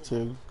money off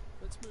YouTube.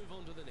 Let's move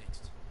on to the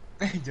next.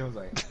 Joe's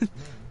like,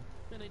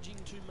 Managing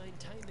to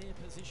maintain their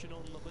position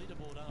on the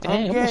leaderboard after Damn,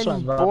 I'm almost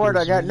getting went bored. I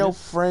Robbins, got no man.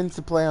 friends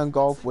to play on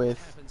golf with.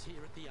 happens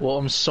here at the Well,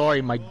 I'm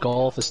sorry, my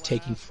golf is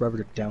taking forever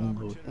to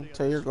download.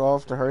 Tell your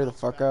golf to hurry the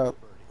fuck up.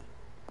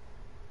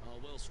 Oh,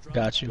 well struck.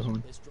 Got you,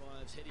 hon. This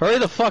drive's heading Hurry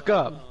the for fuck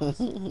up! pass.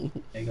 There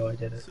you go, I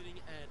did it. Sitting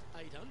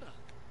at 8 under.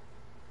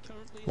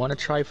 Currently Wanna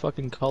try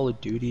fucking Call of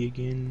Duty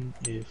again?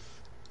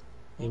 If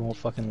It won't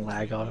fucking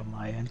lag out on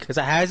my end because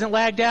it hasn't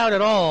lagged out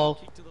at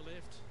all.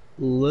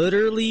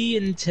 Literally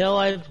until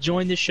I've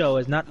joined the show,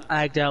 it's not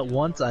lagged out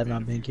once. I've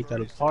not been kicked out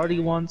of the party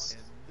once.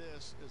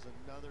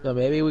 So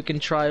maybe we can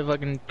try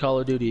fucking Call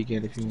of Duty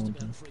again if you want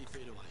to.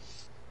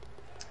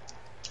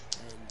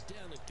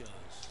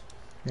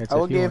 That's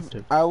if you want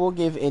to. I will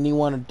give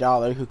anyone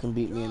 $1 who can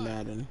beat me in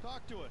Madden.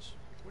 Talk to us.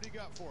 What do you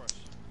got for us?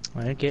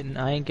 I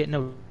ain't getting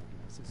no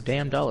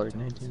damn dollar.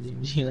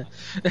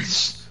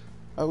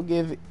 I will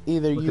give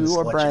either you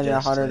or Brandon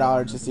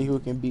 $100 to see who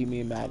can beat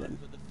me in Madden.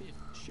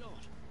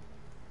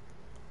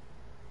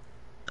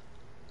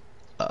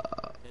 I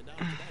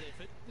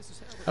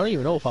don't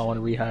even know if I want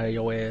to rehire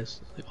your ass.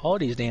 Like, all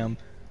these damn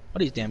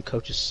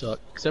coaches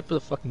suck, except for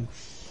the fucking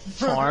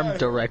farm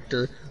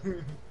director.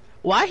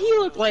 Why he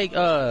look like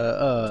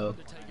yeah,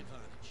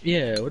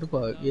 what the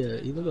fuck? Yeah,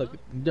 he look like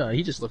no,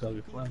 he just look like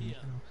a clown. You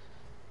know?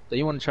 So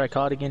you want to try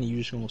COD again? Or you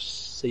just gonna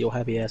say your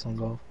happy ass on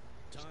golf?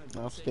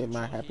 I'll stay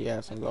my happy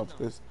ass on golf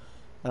because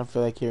I don't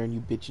feel like hearing you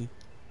bitching.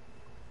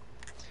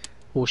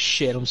 Well,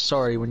 shit, I'm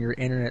sorry. When your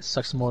internet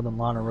sucks more than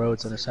Lana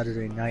Rhodes on a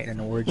Saturday night in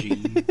an orgy,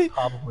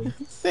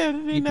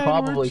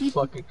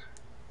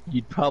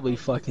 you'd probably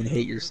fucking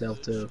hate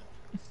yourself too.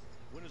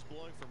 Wind is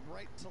blowing from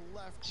right to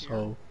left here.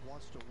 So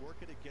Wants to work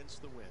it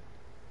against the wind.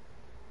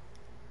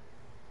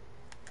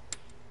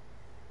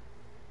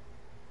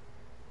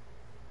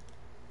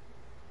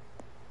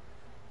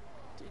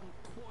 Didn't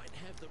quite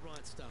have the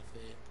right stuff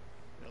there.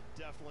 Well,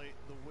 definitely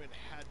the wind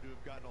had to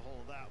have gotten a hold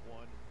of that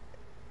one.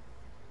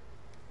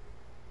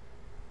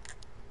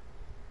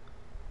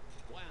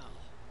 Wow.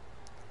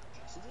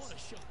 What a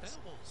shot that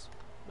was.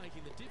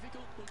 Making the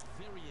difficult look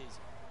very easy.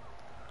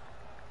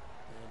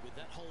 And with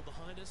that hole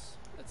behind us,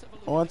 let's have a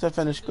look. Once I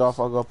finish golf,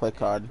 I'll go play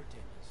COD.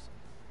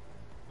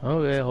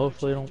 okay,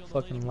 hopefully don't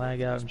fucking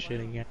lag out and shit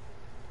again.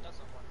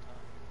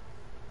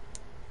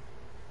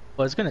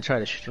 Well, I was gonna try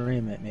to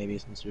stream it maybe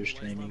since you're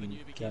streaming and you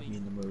got me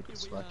in the mood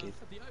because fuck it.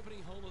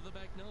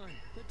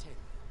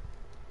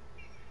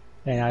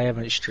 And I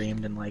haven't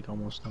streamed in like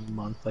almost a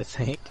month, I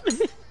think.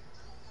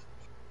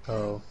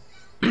 Oh.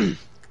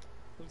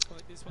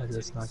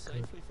 That's not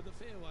good.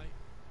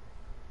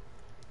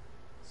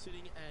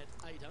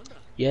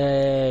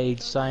 Yay,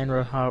 sign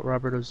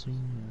Robert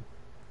Ozuna.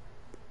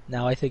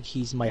 Now I think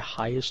he's my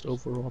highest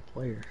overall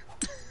player.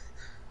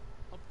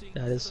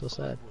 That is so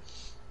sad.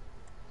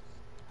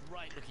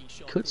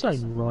 Could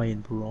sign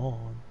Ryan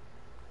Braun.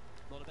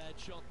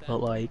 But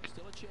like,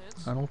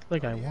 I don't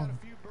think I want.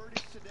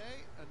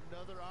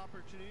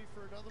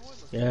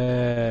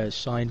 Yeah,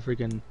 sign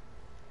freaking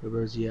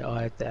Rivers. Yeah,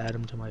 I have to add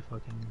him to my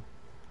fucking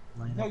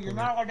lineup. No, you're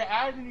not allowed to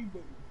add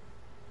anybody.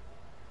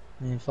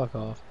 Man, fuck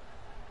off.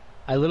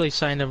 I literally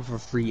signed him for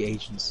free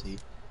agency.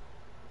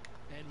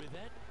 And with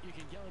that, you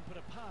can go and put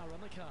a par on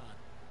the card.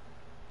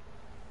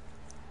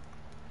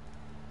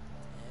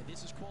 And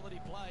this is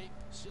quality play,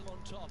 still on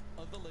top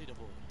of the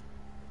leaderboard.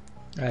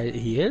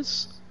 He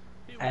is?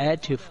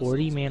 Add to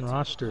 40-man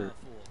roster.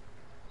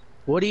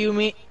 What do you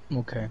mean?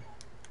 Okay.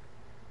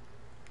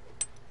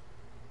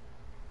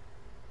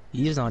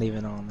 He's not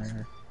even on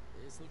there.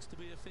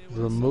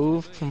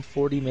 Removed from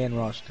 40-man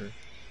roster.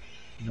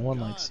 No one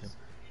likes him.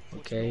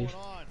 Okay.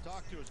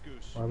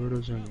 Robert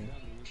Ozuna.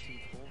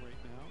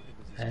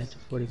 Add to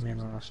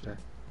 40-man roster.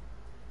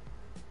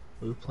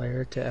 Blue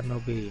player to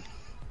MLB.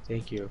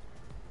 Thank you.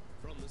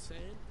 From the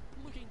sand,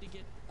 looking to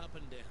get up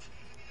and down.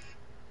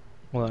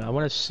 Well, I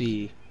want to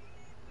see.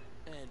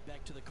 And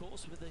back to the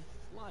course with the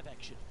live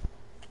action.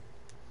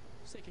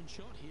 Second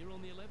shot here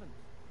on the 11.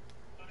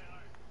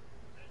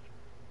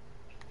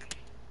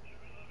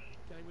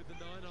 Going with the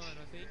 9-iron,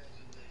 I think.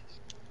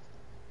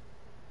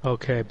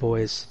 Okay,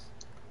 boys.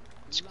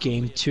 It's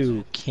game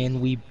 2.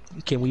 Can we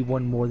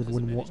win more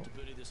than one?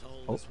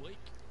 Oh.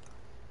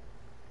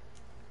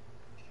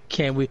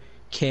 Can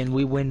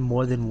we win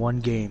more than one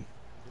game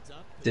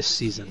this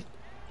season?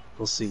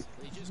 We'll see.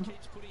 He just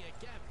keeps putting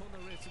a gap on the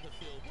rest of the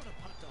field. What a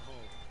putt to hole.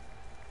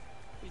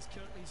 He's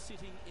currently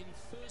sitting in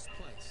first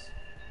place.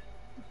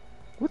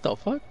 What the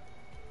fuck?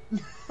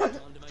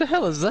 What the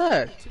hell is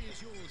that?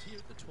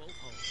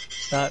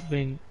 Stop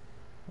being.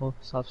 Oh,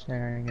 stop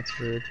staring. It's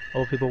rude.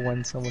 Oh, people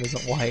when someone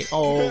isn't white.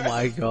 Oh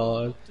my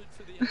god.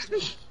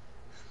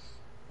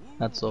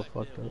 That's so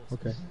fucked up.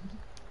 Okay.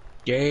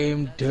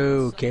 Game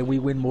 2. Can we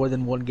win more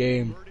than one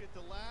game?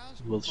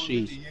 We'll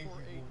see.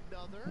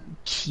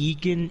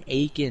 Keegan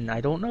Aiken. I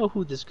don't know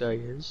who this guy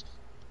is.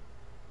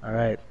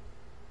 Alright.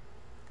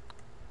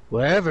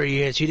 Wherever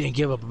he is, he didn't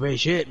give up a big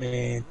shit,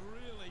 man.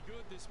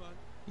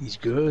 He's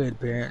good,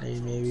 apparently,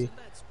 maybe.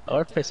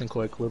 Our facing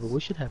quite clever. We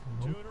should have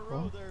no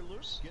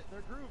problems.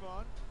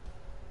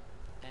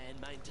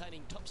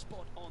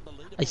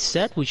 I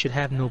said we should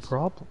have no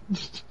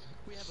problems.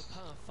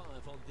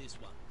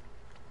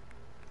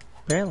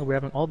 Apparently, we're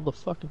having all the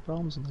fucking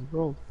problems in the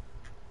world.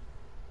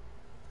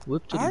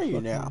 Whoop to Are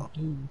you now?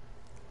 Dude.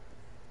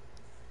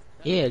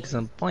 Yeah, because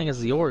I'm playing as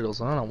the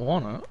Orioles, and I don't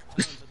wanna.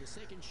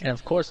 And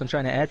of course, I'm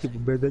trying to add people,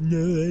 but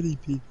no adding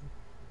people.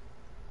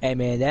 Hey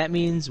man, that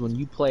means when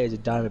you play as a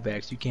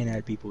Diamondbacks, you can't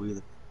add people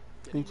either.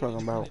 What are you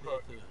talking about?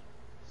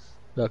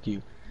 Fuck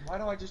you. Why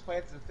do I just play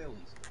against the Phillies?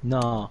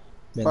 Nah,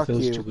 man, Fuck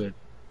Phil's you. too good.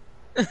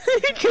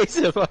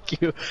 Casey,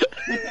 fuck you.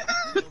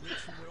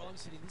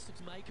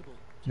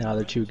 Nah,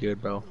 they're too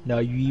good, bro. No,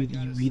 you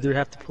either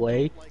have to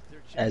play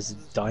as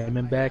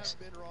Diamondbacks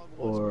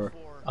or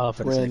if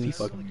you Twins.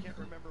 fucking.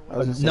 I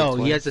was gonna say No,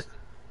 Twins.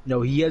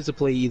 he has to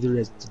play either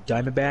as the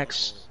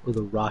Diamondbacks or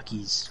the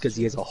Rockies because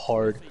he has a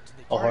hard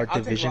Alright, I'll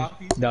take division.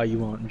 Rockies. No, you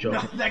won't. I'm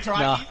joking. No, that's Nah,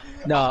 Rockies.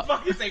 nah. I'll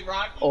fucking say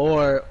Rockies.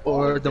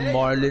 Or the dang.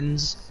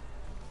 Marlins,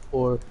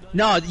 or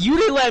no, you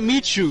didn't let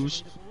me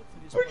choose.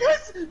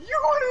 Because you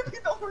wanted to be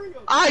the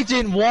Orioles. I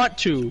didn't want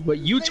to, but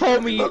you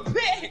told me. A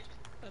bitch.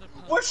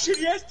 What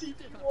shitty ass team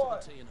do you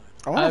want?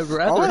 I'd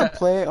rather I want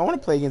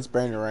to play against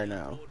Brandon right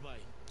now.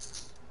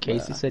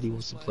 Casey said he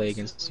wants to play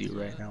against you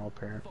right now,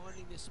 apparently.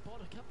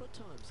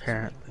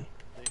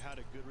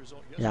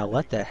 Yeah,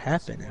 let that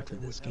happen after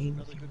this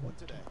game if you want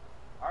to.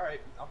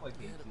 Alright, I'll play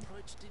Casey.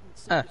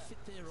 See But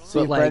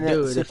if like, Brandon-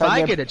 dude, see if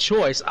I get a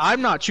choice,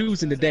 I'm not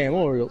choosing the damn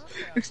Orioles.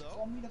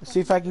 See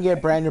if I can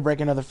get Brandon to break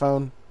another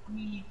phone.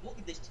 Look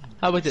at this team.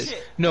 How about this?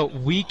 No,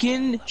 we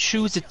can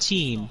choose a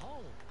team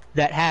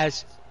that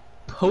has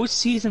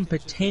postseason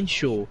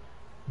potential,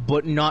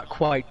 but not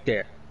quite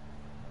there.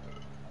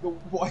 The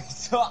White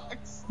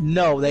Sox.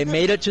 No, they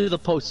made it to the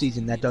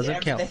postseason. That doesn't Yeah,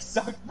 but count. They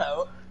suck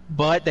though.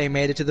 But they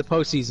made it to the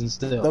postseason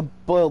still. The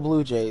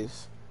Blue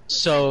Jays.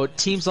 So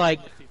teams like,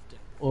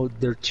 oh,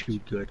 they're too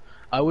good.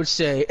 I would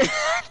say,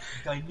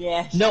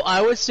 Ganesh. no,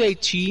 I would say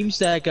teams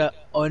that got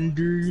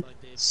under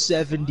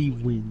 70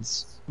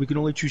 wins. We can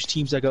only choose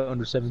teams that got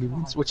under 70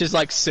 wins, which is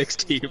like 6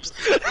 teams.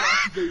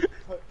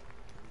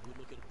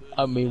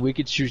 I mean, we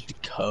could choose the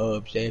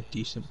Cubs. They have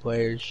decent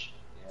players.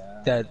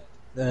 Yeah. That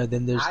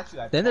then there's Actually,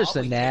 I'd then there's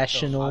the probably take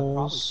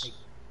Nationals I'd probably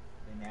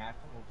take the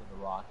Nationals or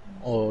the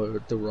Rockies.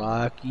 or the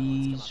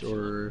Rockies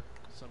or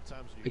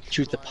we could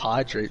choose the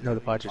Padres. No,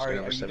 the Padres got Are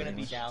over you 70 gonna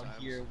be wins. down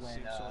here when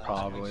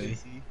Probably.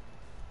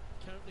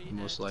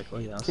 Most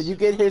likely, yes. Could you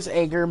get his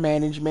anger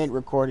management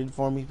recorded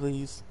for me,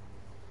 please?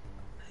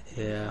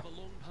 Yeah.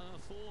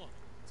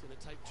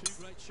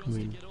 I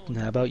mean,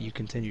 how about you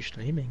continue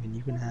streaming and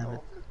you can have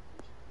it.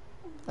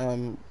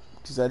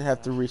 Because I'd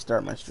have to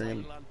restart my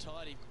stream.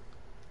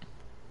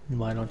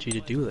 Why don't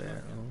you do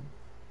that?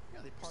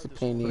 It's a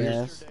pain in the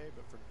ass.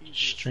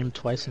 Stream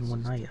twice in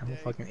one night. I'm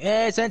fucking.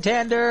 Hey,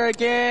 Santander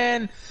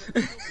again!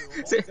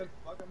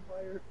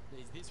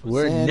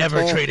 We're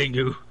never Santan- trading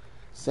you.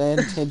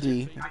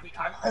 Santindy.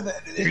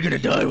 You're gonna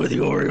die with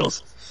the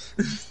Orioles.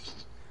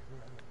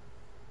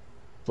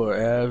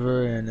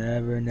 Forever and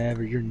ever and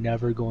ever. You're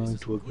never going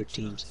to a good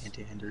team,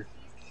 Santander.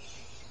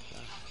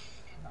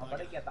 I'm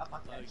gonna get that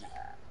fucking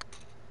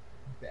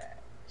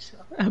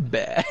A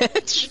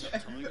badge.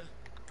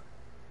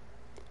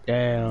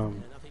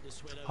 Damn.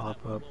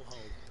 Pop up.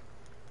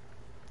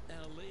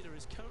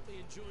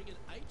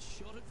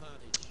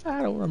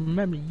 I don't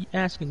remember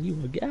asking you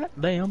a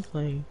goddamn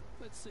thing.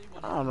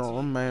 I don't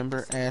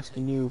remember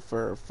asking you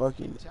for a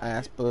fucking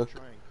ass book.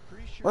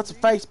 What's a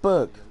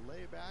Facebook?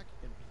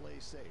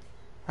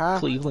 Huh?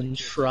 Cleveland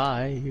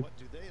Tribe.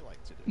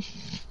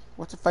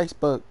 What's a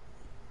Facebook?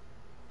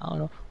 I don't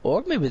know.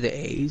 Or maybe the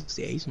A's.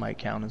 The A's might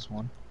count as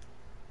one.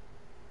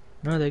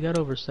 No, they got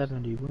over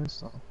 70 wins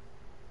though.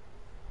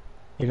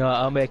 You know,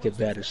 I'll make it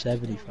better.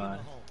 75.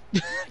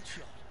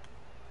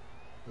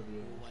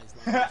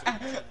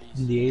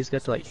 The A's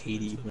got to like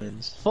 80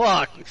 wins.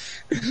 Fuck!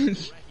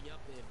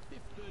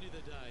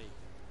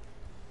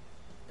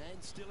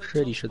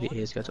 Pretty sure the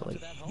A's got to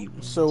like 80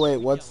 wins. So wait,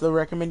 what's the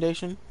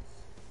recommendation?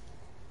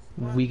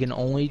 We can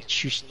only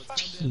choose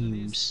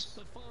teams.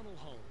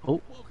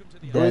 Oh,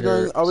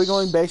 Are we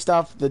going based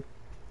off the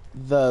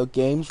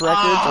games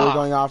records, or are we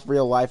going off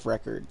real life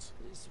records?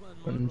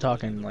 I'm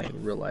talking like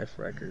real life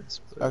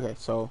records. But... Okay,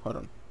 so hold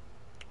on.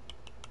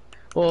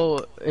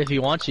 Well, if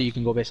you want to, you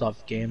can go based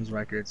off games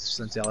records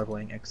since y'all are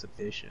playing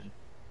exhibition.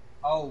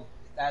 Oh,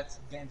 that's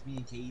against me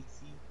and Casey.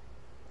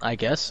 I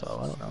guess so.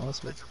 I don't know.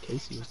 That's what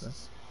Casey was saying.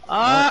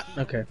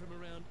 Okay.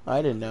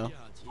 I didn't know.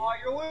 Oh,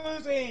 you're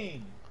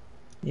losing.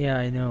 Yeah,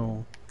 I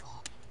know.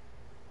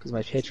 Because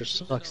my pitcher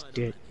sucks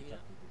dick.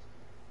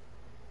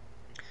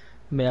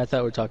 I mean, I thought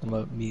we were talking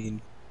about me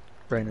and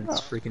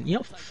Brandon's freaking. You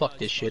know, fuck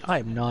this shit. I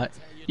am not.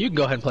 You can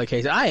go ahead and play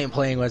Casey. I ain't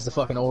playing as the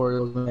fucking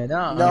Orioles, man.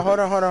 No, hold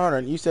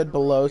on. You said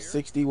below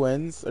 60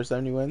 wins or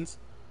 70 wins,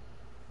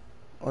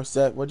 or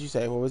what'd you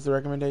say? What was the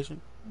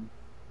recommendation?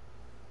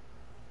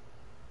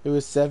 It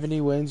was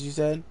 70 wins. You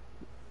said.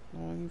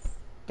 Oh, you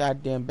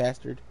goddamn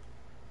bastard.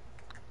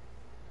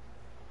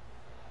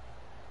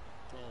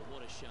 Oh,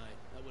 what a shame.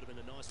 That would have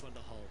been a nice one to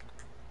hold.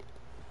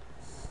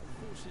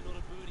 Unfortunately,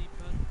 not a birdie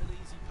putt, an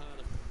easy part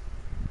of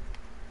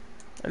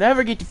it. I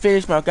never get to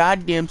finish my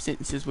goddamn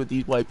sentences with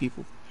these white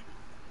people.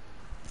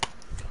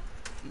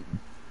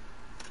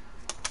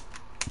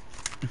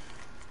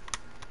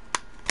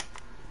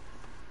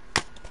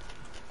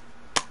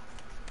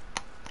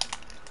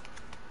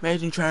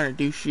 Imagine trying to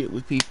do shit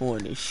with people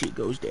and this shit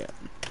goes down.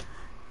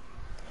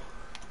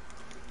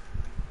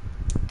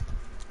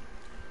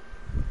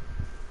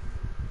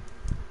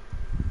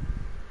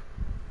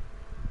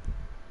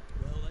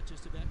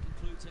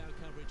 concludes our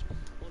coverage.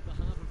 On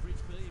behalf of Rich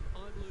Beam,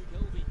 I'm Luke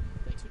Helvey.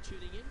 Thanks for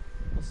tuning in.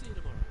 I'll see you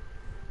tomorrow.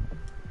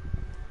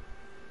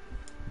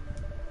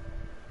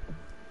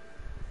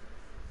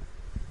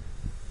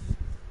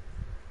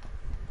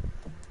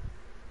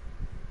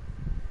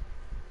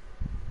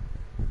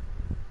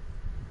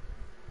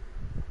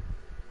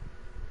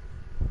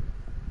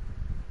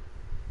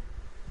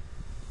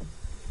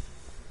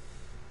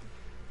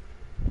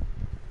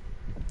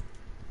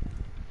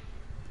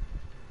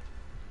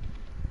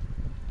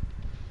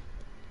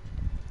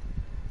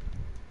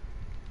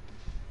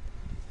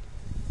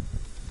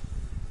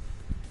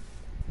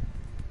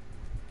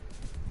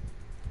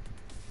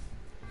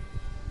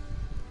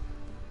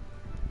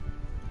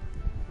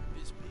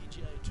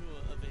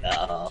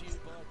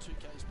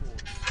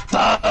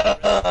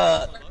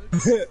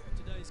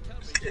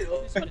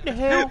 What the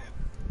hell?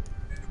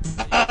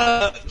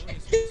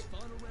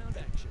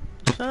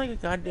 You sound like a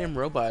goddamn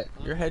robot.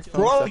 Your headphones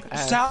Bro, suck you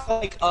ass. sound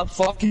like a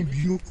fucking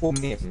beautiful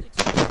man.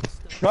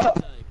 Shut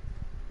up.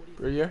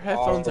 Bro, your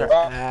headphones are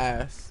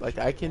ass. Like,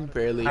 I can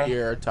barely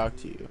hear or talk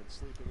to you.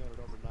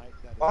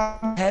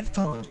 My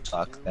headphones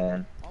suck,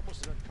 man.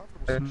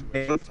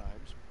 They're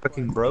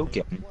fucking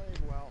broken.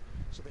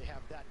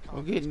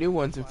 We'll get new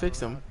ones and fix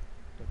them.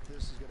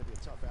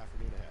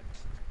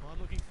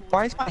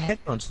 Why is my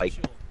headphones like?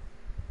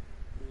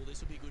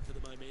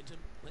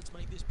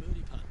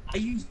 I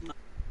use.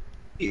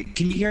 Can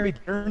you hear me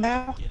better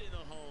now?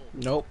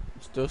 Nope.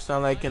 Still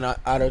sound like an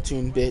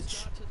auto-tune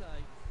bitch.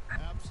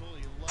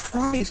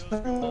 Christ,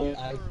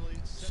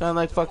 Sound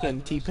like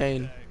fucking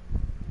T-Pain.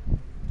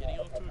 Getting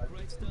off to a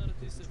great start at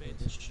this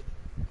event.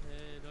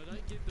 And I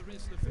don't give the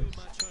rest of the field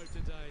much hope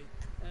today.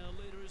 Our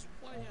leader is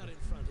way out in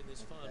front in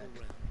this final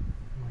round.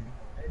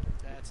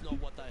 That's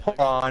not what they Hold hoped.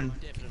 on. I'm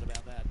definite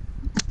about that.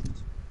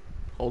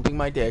 Holding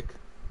my dick.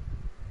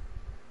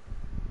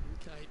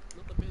 Okay,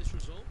 not the best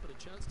result, but a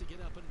chance to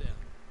get up and down.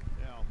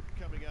 Now,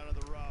 coming out of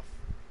the rough,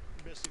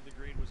 missing the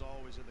green was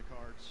always in the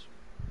cards.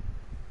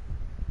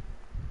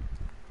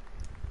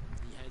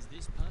 He has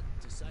this putt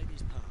to save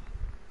his par.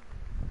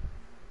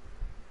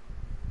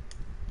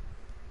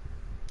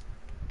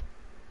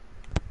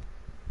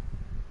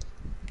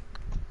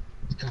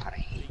 God, I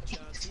hate. Big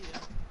chance here.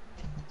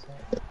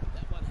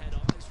 That one had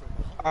eyes from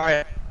the whole.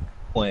 Alright.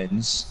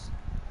 Wins.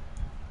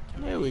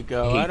 There we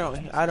go.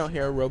 I don't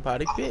hear a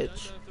robotic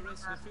bitch.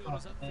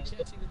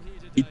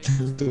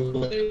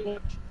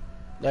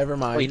 Never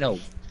mind. Wait, no.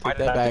 Take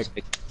that back.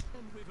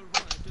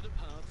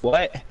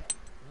 What?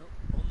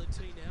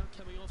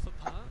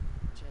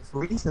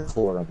 Reason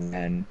for him,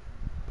 man.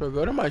 Bro,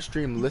 go to my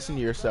stream. Listen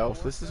to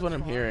yourself. This is what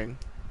I'm hearing.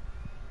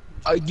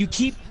 You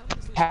keep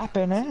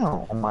tapping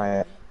out on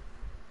my.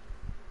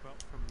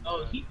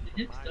 Oh,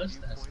 it does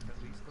that.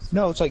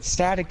 No, it's like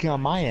static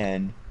on my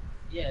end.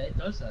 Yeah, it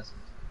does that.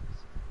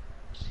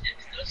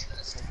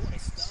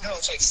 No,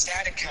 it's like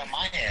static on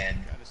my end.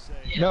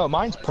 No,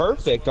 mine's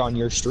perfect on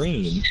your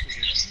stream.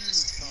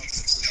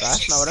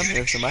 That's not what I'm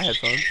hearing from my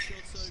headphones.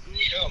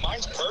 No,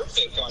 mine's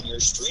perfect on your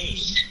stream.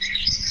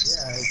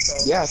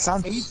 Yeah, it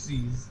sounds.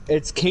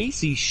 It's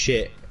Casey's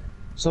shit.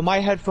 So my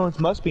headphones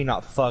must be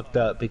not fucked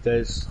up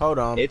because. Hold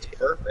on. It's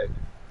perfect.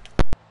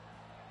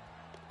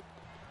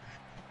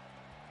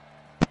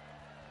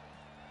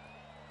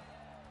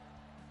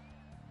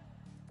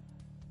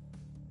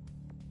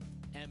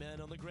 Our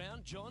man on the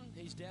ground, John,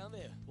 he's down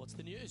there. What's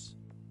the news?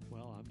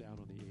 Well, I'm down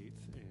on the 8th,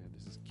 and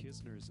this is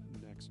Kisner's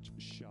next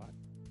shot.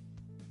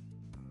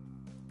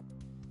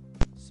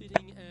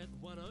 Sitting at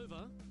 1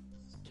 over,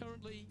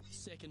 currently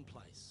second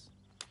place.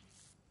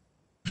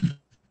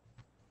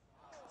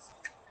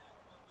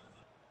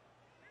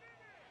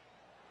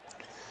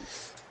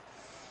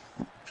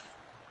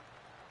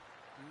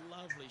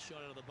 Lovely shot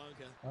out of the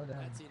bunker. Oh, damn.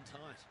 That's in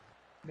tight.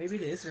 Maybe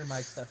it is your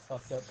mics that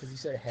fucked up because you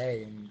said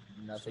hey and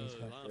nothing's So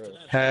going after through.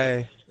 that,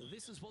 Hey.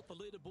 this is what the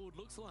leaderboard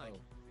looks like.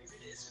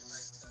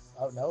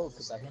 Oh no,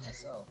 because I hear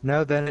myself.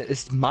 No, then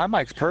it's my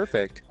mic's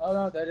perfect. Oh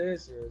no, that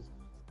is yours.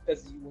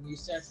 Because when you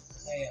said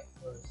hey at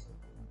first.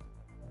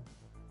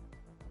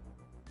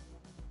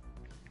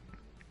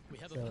 We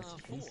have a So par it's 4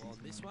 Casey's on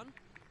this one.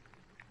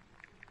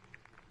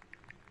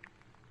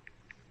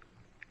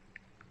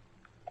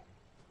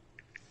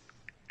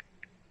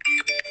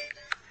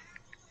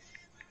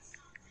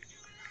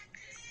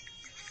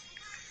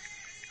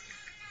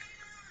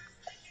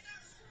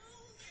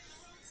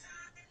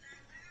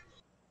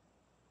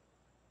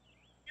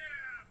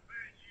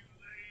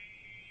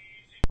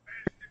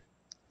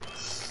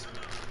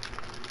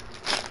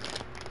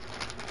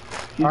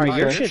 Alright,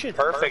 your shit's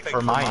perfect for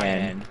my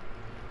end.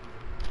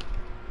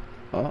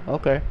 Oh,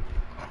 okay.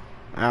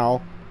 Ow.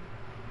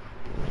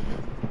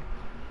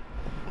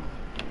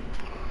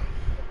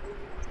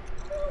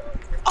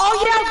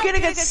 Oh yeah, I'm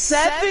getting a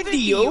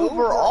 70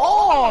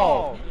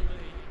 overall!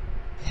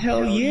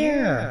 Hell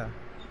yeah!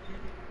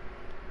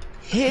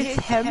 Hit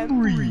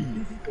Henry!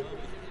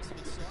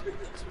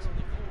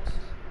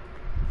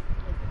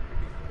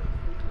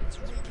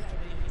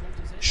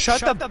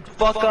 Shut the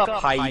fuck up,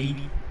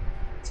 Heidi.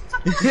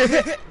 I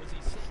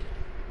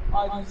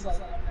just like,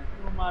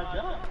 I'm doing my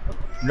job.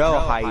 No,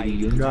 Heidi,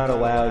 you're not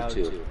allowed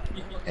to.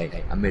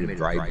 Hey, I made a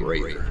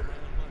vibrator.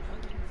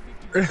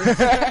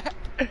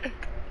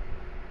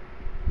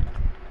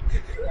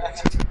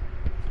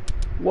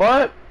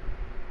 What?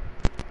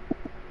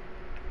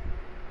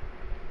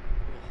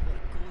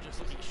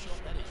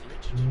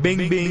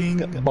 Bing,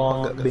 bing,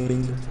 bong,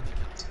 bing.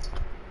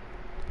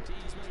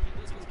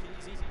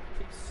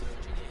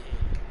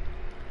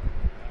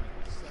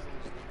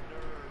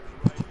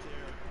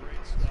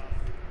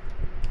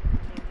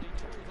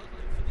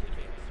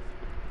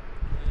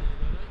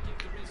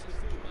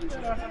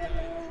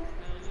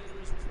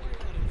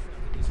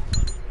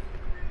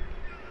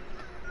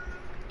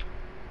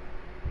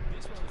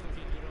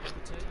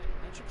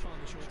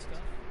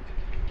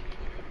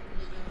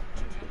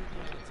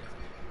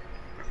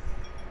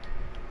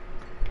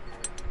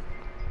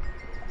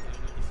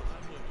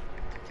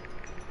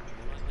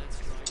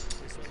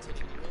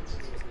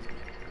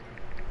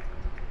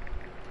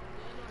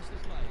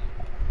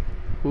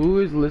 Who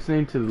is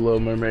listening to The Little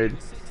Mermaid?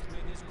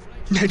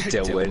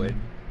 Dylan.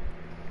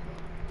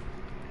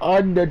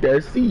 Under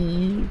the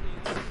sea.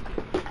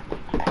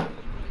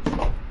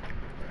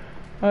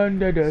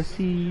 Under the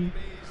sea.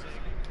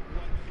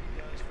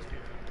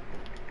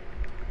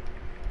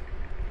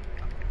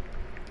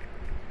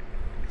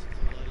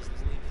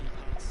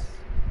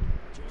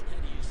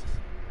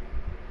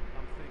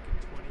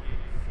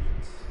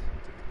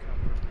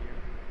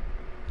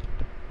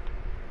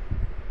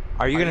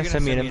 Are you gonna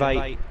send me an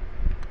invite?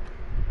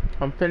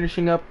 I'm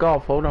finishing up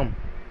golf. Hold on.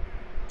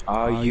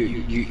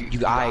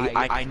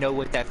 I know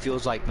what that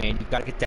feels like, man. You gotta get that.